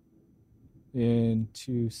 In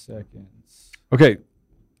 2 seconds. Okay.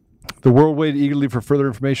 The world waited eagerly for further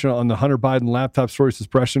information on the Hunter Biden laptop story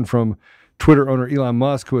suppression from Twitter owner Elon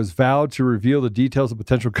Musk, who has vowed to reveal the details of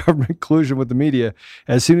potential government collusion with the media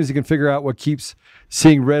as soon as he can figure out what keeps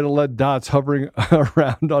seeing red lead dots hovering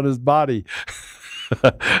around on his body.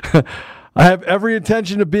 I have every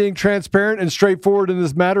intention of being transparent and straightforward in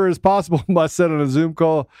this matter as possible, Musk said on a Zoom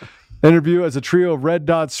call interview as a trio of red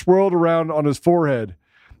dots swirled around on his forehead.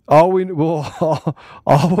 All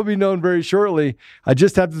will be known very shortly. I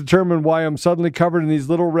just have to determine why I'm suddenly covered in these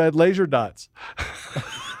little red laser dots.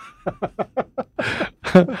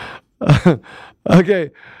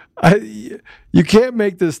 Okay, you can't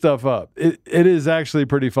make this stuff up. It is actually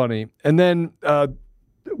pretty funny. And then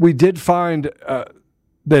we did find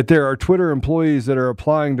that there are Twitter employees that are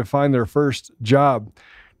applying to find their first job.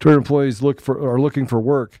 Twitter employees are looking for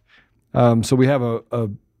work. So we have a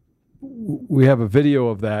video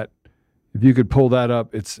of that. If you could pull that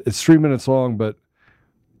up, it's 3 minutes long, but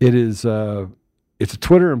it is. It's a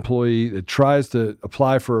Twitter employee that tries to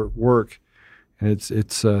apply for work, and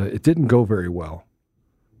it didn't go very well.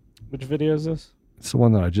 Which video is this? It's the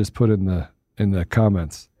one that I just put in the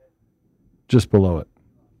comments, just below it.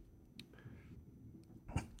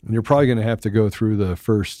 And you're probably going to have to go through the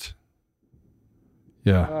first.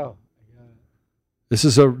 Yeah. Oh. This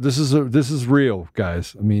is real,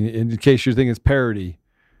 guys. I mean, in case you think it's parody,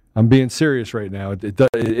 I'm being serious right now.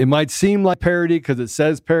 It might seem like parody because it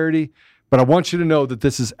says parody. But I want you to know that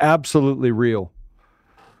this is absolutely real.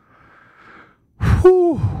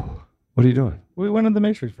 Whew. What are you doing? We went in the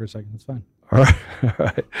Matrix for a second. It's fine. All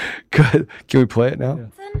right. Good. Can we play it now?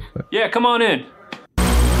 Yeah, come on in.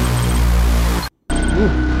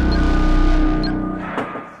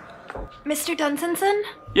 Mr. Dunsinson?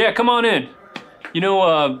 Yeah, come on in. You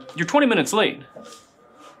know, you're 20 minutes late.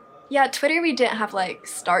 Yeah, at Twitter we didn't have,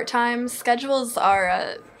 start times. Schedules are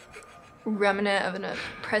a remnant of an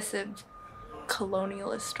oppressive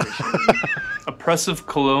colonialist regime. Oppressive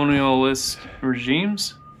colonialist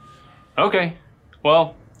regimes? Okay.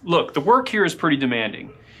 Well, look, the work here is pretty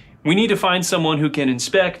demanding. We need to find someone who can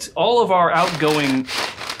inspect all of our outgoing...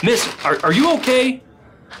 Miss, are you okay?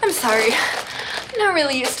 I'm sorry. I'm not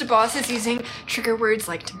really used to bosses using trigger words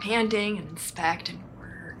like demanding and inspect and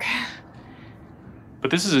work. But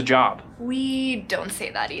this is a job. We don't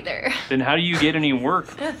say that either. Then how do you get any work?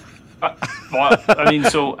 Well, I mean,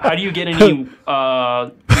 so how do you get any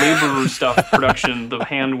labor stuff, production, the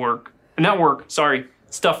handwork, not work, sorry,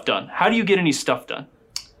 stuff done? How do you get any stuff done?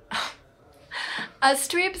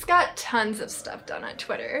 Streeb's got tons of stuff done on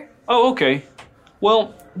Twitter. Oh, okay.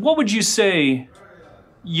 Well, what would you say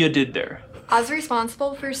you did there? I was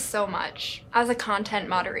responsible for so much. As a content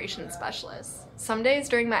moderation specialist. Some days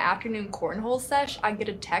during my afternoon cornhole sesh, I'd get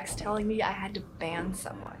a text telling me I had to ban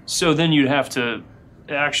someone. So then you'd have to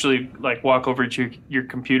actually like walk over to your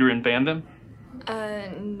computer and ban them?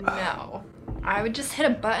 No. I would just hit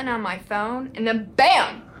a button on my phone and then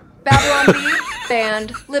BAM! Babylon Bee,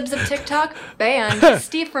 banned. Libs of TikTok, banned.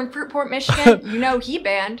 Steve from Fruitport, Michigan, you know he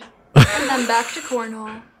banned. And then back to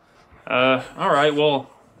cornhole. All right,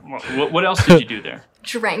 well, what else did you do there?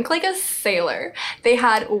 Drank like a sailor. They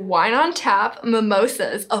had wine on tap,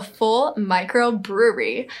 mimosas, a full micro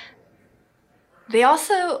brewery. They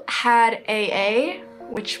also had AA,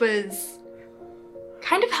 which was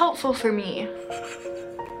kind of helpful for me.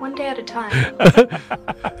 One day at a time.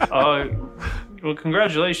 Well,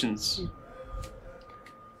 congratulations.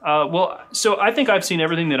 Well, so I think I've seen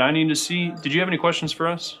everything that I need to see. Did you have any questions for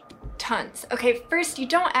us? Tons. Okay, first, you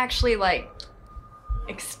don't actually,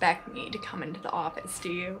 expect me to come into the office,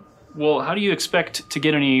 do you? Well, how do you expect to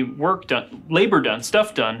get any work done, labor done,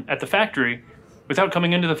 stuff done at the factory without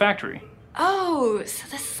coming into the factory? Oh, so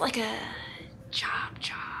this is like a job.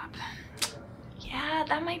 Yeah,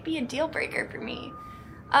 that might be a deal breaker for me.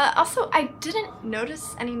 Also, I didn't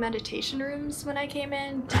notice any meditation rooms when I came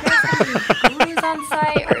in. Do you guys have any gurus on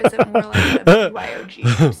site, or is it more like a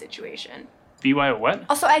BYOG situation? BYO what?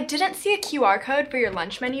 Also, I didn't see a QR code for your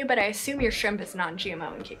lunch menu, but I assume your shrimp is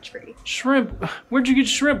non-GMO and cage-free. Shrimp? Where'd you get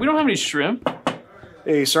shrimp? We don't have any shrimp.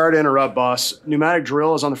 Hey, sorry to interrupt, boss. Pneumatic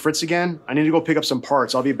drill is on the fritz again. I need to go pick up some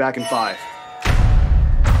parts. I'll be back in 5.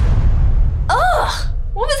 Ugh!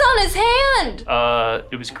 What was on his hand?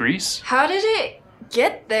 It was grease. How did it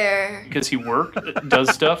get there? Because he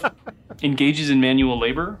does stuff, engages in manual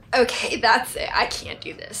labor. Okay, that's it. I can't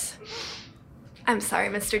do this. I'm sorry,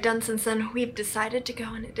 Mr. Dunsonson. We've decided to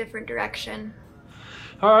go in a different direction.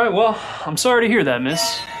 All right, well, I'm sorry to hear that,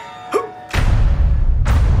 miss.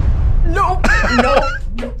 No.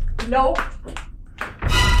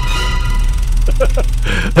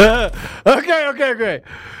 Okay.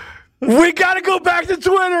 We got to go back to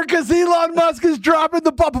Twitter because Elon Musk is dropping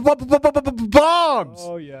the bombs.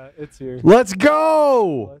 Oh, yeah, it's here. Let's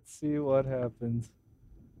go. Let's see what happens.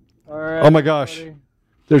 All right. Oh, my gosh. Everybody.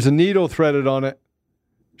 There's a needle threaded on it.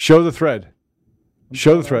 Show the thread.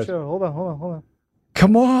 Show the thread. Hold on.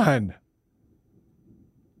 Come on.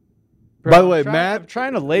 Bro, by the way, Matt, I'm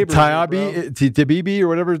trying to labor Tabibi or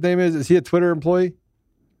whatever his name is he a Twitter employee?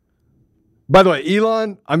 By the way,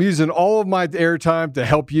 Elon, I'm using all of my airtime to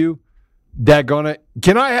help you. Daggone it.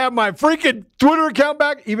 Can I have my freaking Twitter account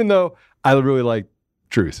back? Even though I really like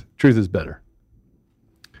truth. Truth is better.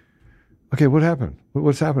 Okay, what happened?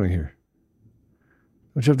 What's happening here?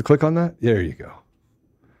 Don't you have to click on that? There you go.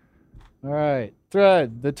 All right.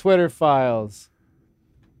 Thread, the Twitter files.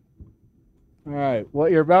 All right.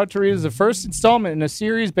 What you're about to read is the first installment in a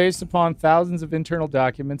series based upon thousands of internal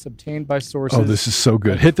documents obtained by sources. Oh, this is so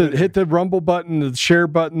good. Hit the Rumble button, the share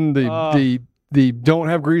button, the don't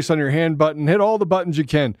have grease on your hand button. Hit all the buttons you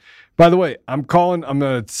can. By the way, I'm going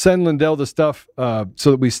to send Lindell the stuff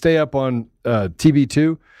so that we stay up on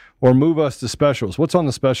TB2 or move us to specials. What's on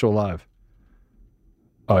the special live?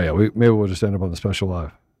 Oh, yeah, maybe we'll just end up on the special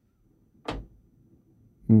live.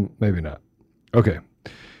 Maybe not. Okay.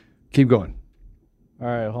 Keep going. All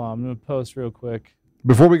right, hold on. I'm going to post real quick.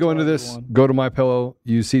 Before we go into this, go to MyPillow,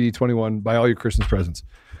 use CD21, buy all your Christmas presents.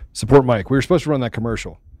 Support Mike. We were supposed to run that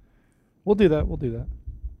commercial. We'll do that.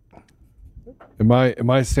 Am I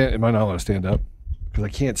not allowed to stand up? Because I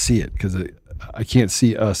can't see it. Because I can't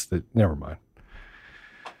see us. Never mind.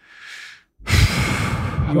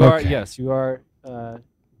 You are, yes, you are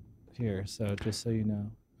here. So just so you know.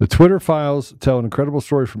 The Twitter files tell an incredible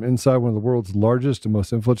story from inside one of the world's largest and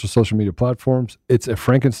most influential social media platforms. It's a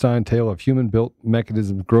Frankenstein tale of human-built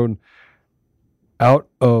mechanisms grown out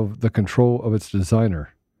of the control of its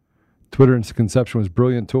designer. Twitter in its conception was a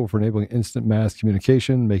brilliant tool for enabling instant mass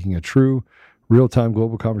communication, making a true real-time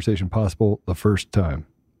global conversation possible for the first time.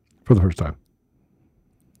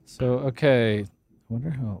 So, okay. I wonder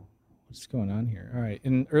what's going on here? All right.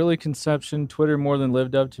 In early conception, Twitter more than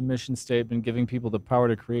lived up to mission statement, giving people the power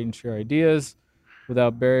to create and share ideas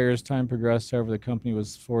without barriers. Time progressed, however, the company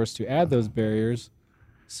was forced to add those barriers.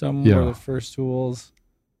 Some were the first tools.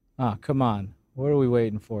 Come on. What are we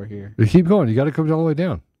waiting for here? Keep going. You got to come all the way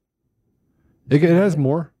down. It has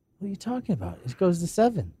more. What are you talking about? It goes to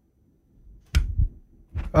 7.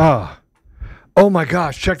 Oh my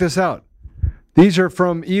gosh. Check this out. These are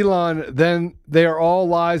from Elon. Then they are all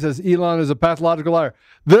lies, as Elon is a pathological liar.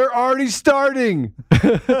 They're already starting.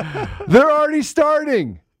 They're already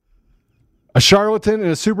starting. A charlatan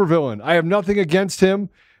and a supervillain. I have nothing against him,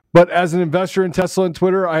 but as an investor in Tesla and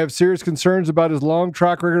Twitter, I have serious concerns about his long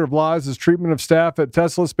track record of lies, his treatment of staff at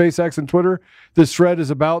Tesla, SpaceX, and Twitter. This thread is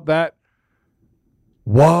about that.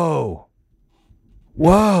 Whoa.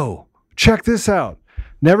 Check this out.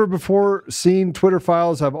 Never before seen Twitter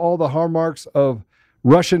files have all the hallmarks of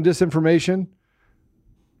Russian disinformation.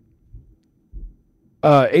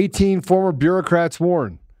 18 former bureaucrats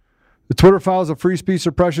warn. The Twitter files of free speech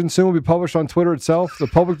suppression soon will be published on Twitter itself. The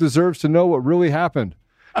public deserves to know what really happened.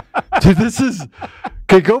 Dude, this is...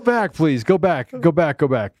 Okay, go back, please. Go back.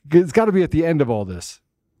 It's got to be at the end of all this.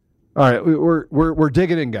 All right, we're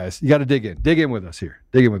digging in, guys. You got to dig in. Dig in with us here.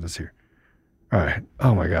 All right.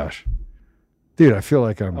 Oh, my gosh. Dude, I feel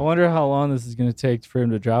like I wonder how long this is going to take for him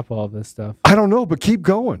to drop all of this stuff. I don't know, but keep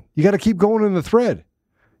going. You got to keep going in the thread.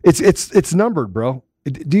 It's numbered, bro.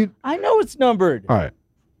 I know it's numbered. All right.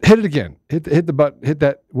 Hit it again. Hit the button. Hit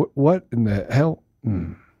that. What in the hell?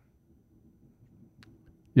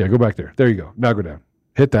 Yeah, go back there. There you go. Now go down.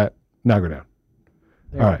 Hit that. Now go down.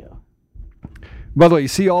 There all right. Go. By the way, you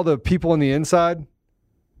see all the people on the inside?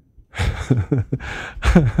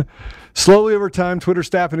 Slowly over time, Twitter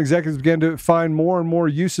staff and executives began to find more and more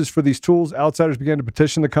uses for these tools. Outsiders began to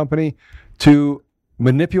petition the company to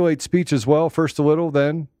manipulate speech as well. First a little,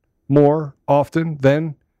 then more, often,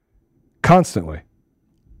 then constantly.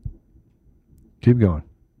 Keep going.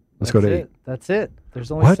 Let's go to 8. That's it.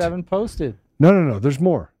 There's only 7 posted. No. There's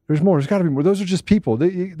more. There's got to be more. Those are just people.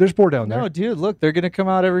 There's more down there. No, dude, look. They're going to come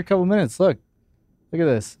out every couple minutes. Look at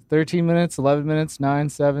this. 13 minutes, 11 minutes, 9,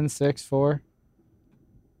 7, 6, 4.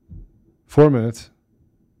 4 minutes.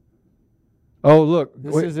 Oh, look.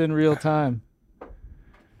 This is in real time.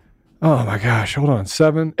 Oh, my gosh. Hold on.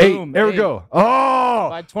 7, 8. Boom, there we go. Oh!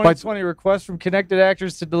 By 2020, request from connected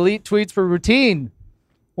actors to delete tweets for routine.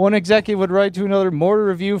 One executive would write to another, mortar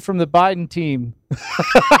review from the Biden team.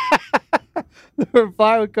 The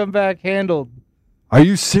reply would come back handled. Are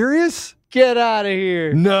you serious? Get out of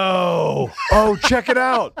here. No. Oh, check it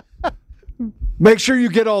out. Make sure you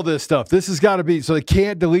get all this stuff. This has got to be, so they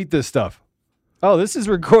can't delete this stuff. Oh, this is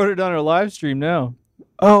recorded on our live stream now.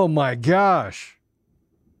 Oh, my gosh.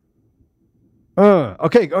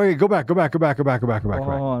 Okay, go back. Hold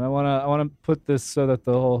on. I want to put this so that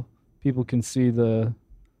the whole people can see the...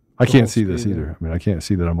 I can't see this either. I mean, I can't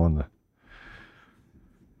see that I'm on the...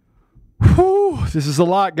 Whew, this is a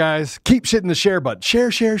lot, guys. Keep hitting the share button.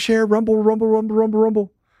 Share. Rumble. We're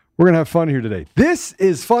going to have fun here today. This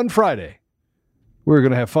is Fun Friday. We're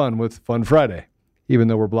going to have fun with Fun Friday. Even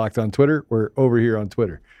though we're blocked on Twitter, we're over here on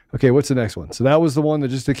Twitter. Okay, what's the next one? So that was the one that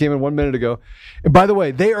just came in 1 minute ago. And by the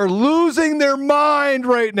way, they are losing their mind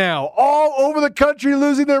right now. All over the country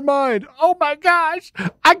losing their mind. Oh my gosh.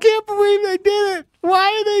 I can't believe they did it.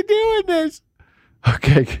 Why are they doing this?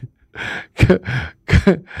 Okay.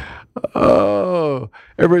 Oh,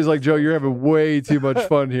 everybody's like, Joe, you're having way too much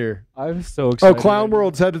fun here. I'm so excited. Oh, Clown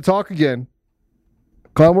World's had to talk again.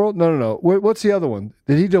 Clown World? No. What's the other one?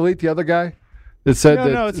 Did he delete the other guy that said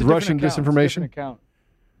it's that Russian disinformation?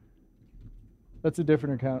 That's a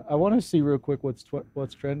different account. I want to see real quick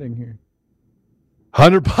what's trending here.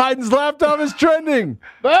 Hunter Biden's laptop is trending.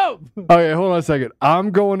 Boom. Okay, hold on a second. I'm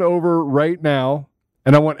going over right now,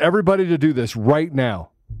 and I want everybody to do this right now.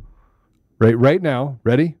 Right now.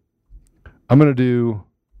 Ready? I'm going to do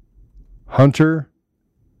Hunter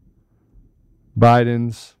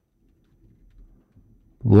Biden's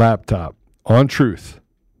laptop on Truth.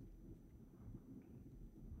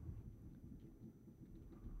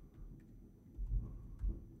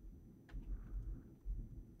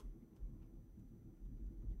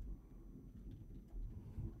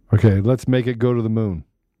 Okay, let's make it go to the moon.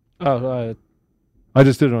 Oh, I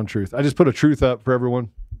just did it on Truth. I just put a Truth up for everyone.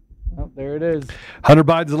 Oh, there it is. Hunter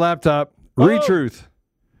Biden's laptop. Retruth.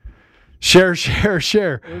 Share.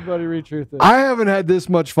 Everybody retruth it. I haven't had this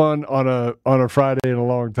much fun on a Friday in a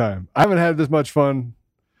long time. I haven't had this much fun.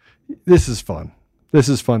 This is fun. This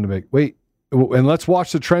is fun to make. Wait, and let's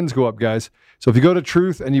watch the trends go up, guys. So if you go to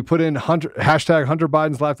Truth and you put in hashtag Hunter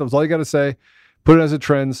Biden's laptop, that's all you got to say. Put it as a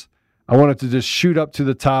trends. I want it to just shoot up to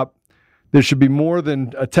the top. There should be more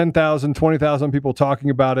than 10,000, 20,000 people talking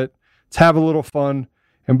about it. Let's have a little fun.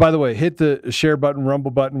 And by the way, hit the share button,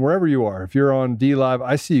 Rumble button, wherever you are. If you're on D Live,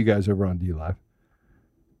 I see you guys over on D Live.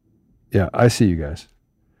 Yeah, I see you guys.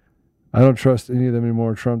 I don't trust any of them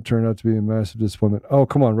anymore. Trump turned out to be a massive disappointment. Oh,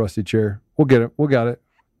 come on, Rusty Chair. We'll get it. We'll get it.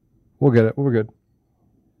 We're good.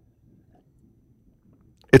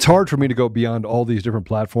 It's hard for me to go beyond all these different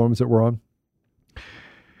platforms that we're on.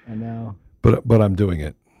 I know. But I'm doing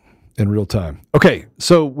it in real time. Okay,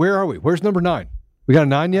 so where are we? Where's number 9? We got a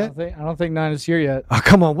 9 yet? I don't think 9 is here yet. Oh,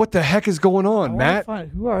 come on. What the heck is going on, Matt?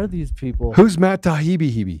 Who are these people? Who's Matt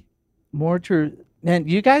Tahibi? More true. Man,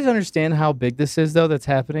 you guys understand how big this is, though, that's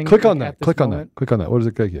happening? Click on that. Click on that. What does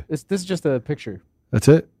it click you? This is just a picture. That's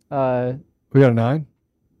it? We got a 9?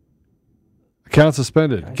 Account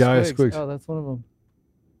suspended. Guy Squigs. Oh, that's one of them.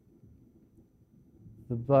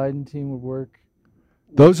 The Biden team would work.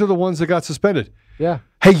 Those are the ones that got suspended. Yeah.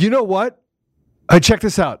 Hey, you know what? Check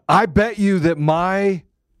this out. I bet you that my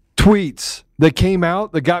tweets that came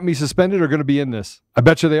out that got me suspended are going to be in this. I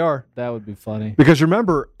bet you they are. That would be funny. Because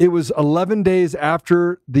remember, it was 11 days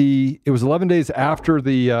after the after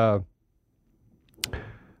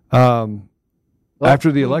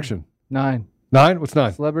the election. 9. 9? What's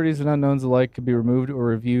 9? Celebrities and unknowns alike could be removed or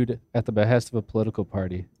reviewed at the behest of a political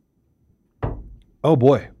party. Oh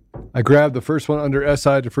boy. I grabbed the first one under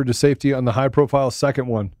SI, deferred to safety, on the high profile second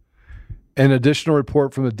one. An additional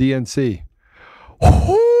report from the DNC.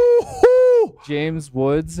 James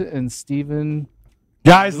Woods and Stephen.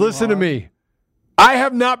 Guys, listen to me. I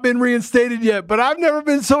have not been reinstated yet, but I've never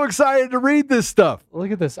been so excited to read this stuff.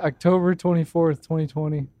 Look at this. October 24th,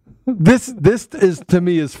 2020. This is, to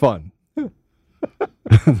me, is fun.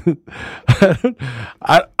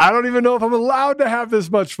 I don't even know if I'm allowed to have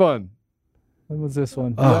this much fun. When was this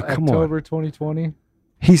one? Oh, come on. October 2020.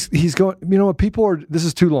 He's going, you know what, people are, this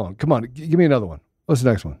is too long. Come on, give me another one. What's the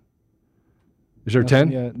next one? Is there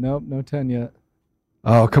 10? Yet. Nope, no 10 yet.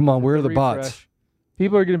 Oh, come on, where are the bots?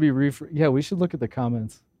 People are going to be Yeah, we should look at the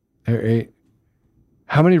comments. 8.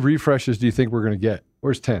 How many refreshes do you think we're going to get?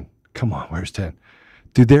 Where's 10? Come on, where's 10?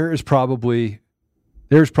 Dude, there's probably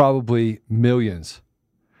millions.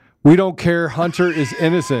 We don't care. Hunter is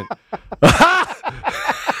innocent.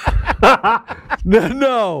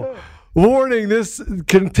 No. Warning, this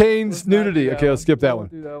contains nudity. Okay, let's skip that one.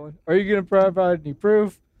 Do that one. Are you going to provide any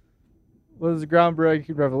proof? What is a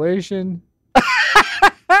groundbreaking revelation?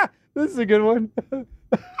 This is a good one.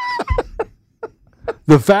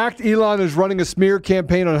 The fact Elon is running a smear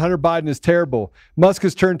campaign on Hunter Biden is terrible. Musk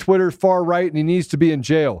has turned Twitter far right and he needs to be in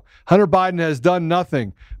jail. Hunter Biden has done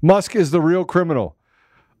nothing. Musk is the real criminal.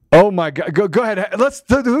 Oh my God. Go ahead.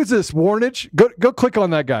 Who's this? Warnage? Go click on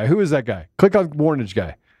that guy. Who is that guy? Click on Warnage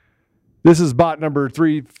guy. This is bot number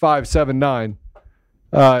 3579.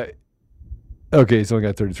 Okay, he's only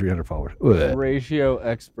got 3,300 followers. Ugh. Ratio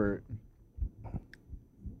expert.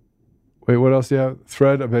 Wait, what else do you have?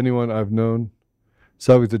 Thread of anyone I've known.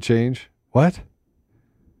 Subject to change. What?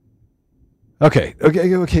 Okay,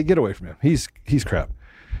 get away from him. He's crap.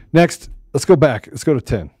 Next, let's go back. Let's go to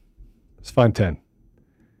 10. Let's find 10.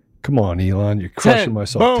 Come on, Elon. You're crushing 10. my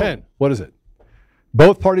soul. Boom. 10. What is it?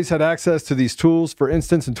 Both parties had access to these tools. For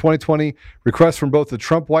instance, in 2020, requests from both the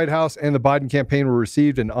Trump White House and the Biden campaign were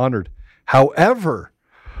received and honored. However,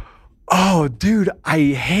 oh, dude, I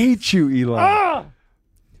hate you, Elon.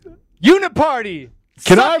 Uniparty.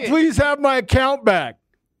 Can I please have my account back?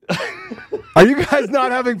 Are you guys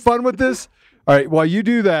not having fun with this? All right, while you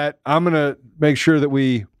do that, I'm going to make sure that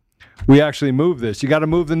we actually move this. You got to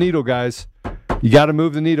move the needle, guys. You got to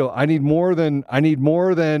move the needle. I need more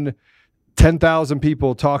than 10,000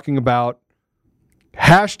 people talking about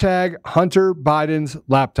hashtag Hunter Biden's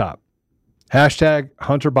laptop. Hashtag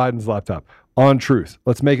Hunter Biden's laptop on Truth.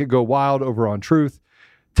 Let's make it go wild over on Truth.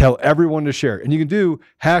 Tell everyone to share. And you can do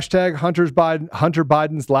hashtag Hunter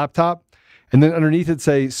Biden's laptop. And then underneath it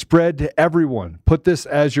say spread to everyone. Put this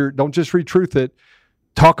as your, don't just retruth it.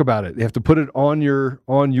 Talk about it. You have to put it on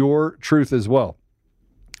your truth as well.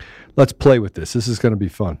 Let's play with this. This is going to be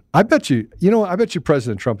fun. I bet you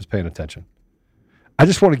President Trump is paying attention. I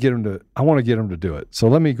just want to get him to do it. So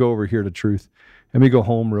let me go over here to Truth. Let me go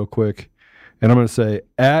home real quick. And I'm going to say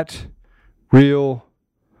at real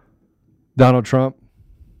Donald Trump.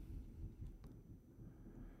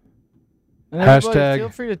 And hashtag feel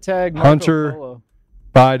free to tag Marco Hunter Polo.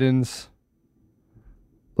 Biden's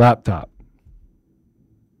laptop.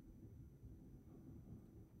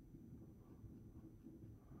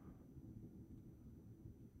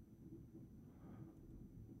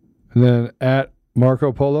 And then at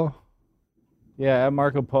Marco Polo. Yeah, at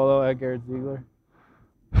Marco Polo, at Garrett Ziegler.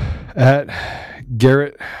 At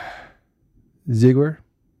Garrett Ziegler.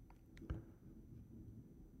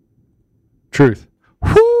 Truth.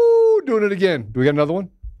 Whoo! Doing it again. Do we got another one?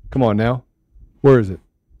 Come on now. Where is it?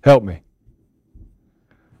 Help me.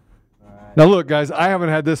 Now look, guys, I haven't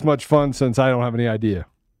had this much fun since I don't have any idea.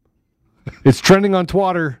 It's trending on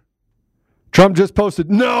Twitter. Trump just posted.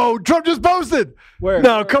 No, Trump just posted. Where?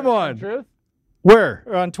 No, come on. Truth? Where?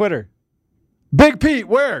 Or on Twitter. Big Pete,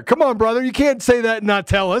 where? Come on, brother. You can't say that and not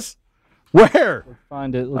tell us. Where? Let's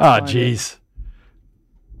find it. Jeez.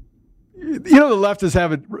 You know, the left is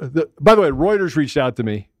having, by the way, Reuters reached out to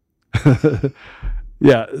me.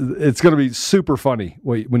 Yeah, it's going to be super funny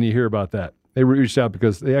when you hear about that. They reached out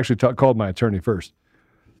because they actually called my attorney first.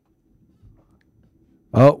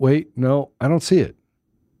 Oh, wait. No, I don't see it.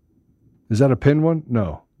 Is that a pinned one?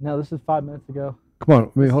 No. No, this is 5 minutes ago.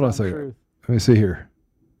 Come on. Hold on a second. Truth. Let me see here.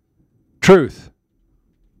 Truth.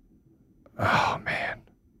 Oh, man.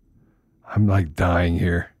 I'm like dying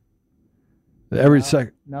here. Every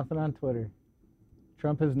second. Nothing on Twitter.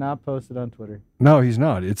 Trump has not posted on Twitter. No, he's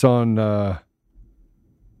not. It's on.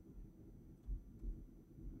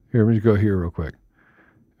 Here, let me go here real quick.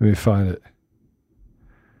 Let me find it.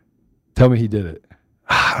 Tell me he did it.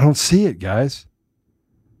 I don't see it, guys.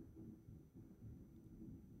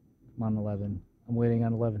 I'm on 11. I'm waiting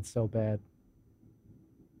on 11 so bad.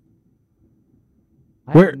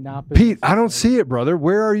 Where, Pete? I don't see it, brother.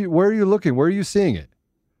 Where are you? Where are you looking? Where are you seeing it?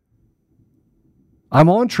 I'm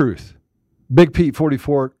on Truth. Big Pete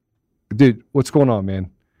 44. Dude, what's going on,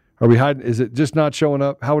 man? Are we hiding? Is it just not showing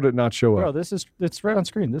up? How would it not show up? Bro, it's right on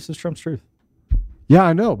screen. This is Trump's Truth. Yeah,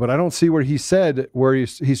 I know, but I don't see where he said where he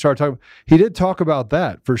started talking. He did talk about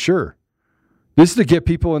that for sure. This is to get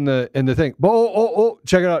people in the thing. Oh,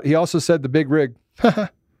 check it out. He also said the big rig. Because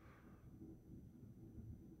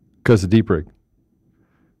the deep rig.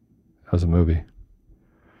 That was a movie.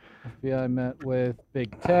 FBI met with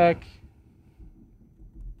big tech.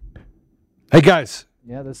 Hey, guys.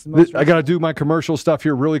 Yeah, this is the most I got to do my commercial stuff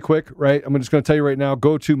here really quick, right? I'm just going to tell you right now,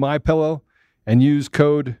 go to MyPillow and use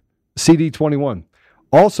code CD21.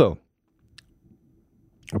 Also,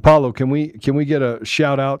 Apollo, can we get a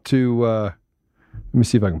shout out to, let me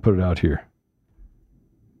see if I can put it out here.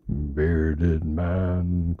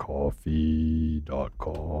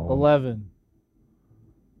 BeardedManCoffee.com. 11.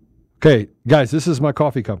 Okay, guys, this is my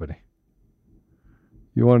coffee company.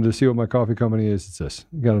 You wanted to see what my coffee company is? It's this.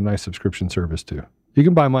 You got a nice subscription service too. You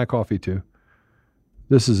can buy my coffee too.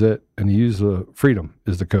 This is it. And you use the Freedom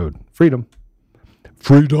is the code. Freedom.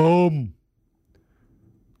 Freedom.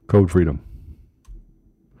 Code Freedom.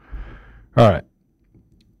 All right.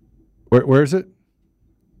 Where is it?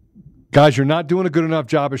 Guys, you're not doing a good enough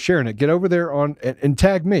job of sharing it. Get over there and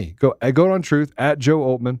tag me. Go on Truth at Joe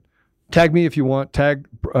Oltmann. Tag me if you want. Tag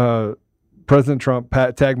President Trump.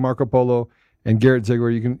 Tag Marco Polo and Garrett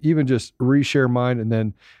Ziegler. You can even just reshare mine and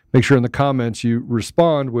then make sure in the comments you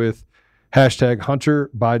respond with hashtag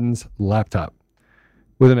Hunter Biden's laptop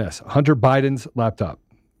with an S. Hunter Biden's laptop.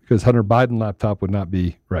 Because Hunter Biden laptop would not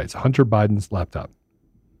be right. It's Hunter Biden's laptop.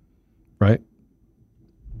 Right?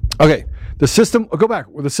 Okay. The system, go back.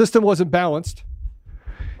 The system wasn't balanced.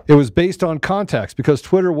 It was based on contacts because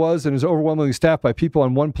Twitter was and is overwhelmingly staffed by people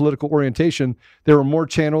on one political orientation. There were more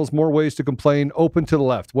channels, more ways to complain, open to the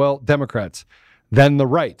left. Well, Democrats. Then the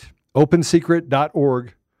right.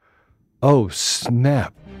 OpenSecret.org. Oh,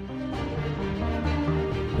 snap.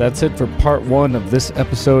 That's it for part 1 of this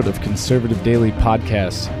episode of Conservative Daily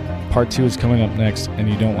Podcast. Part 2 is coming up next, and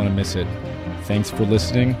you don't want to miss it. Thanks for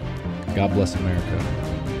listening. God bless America.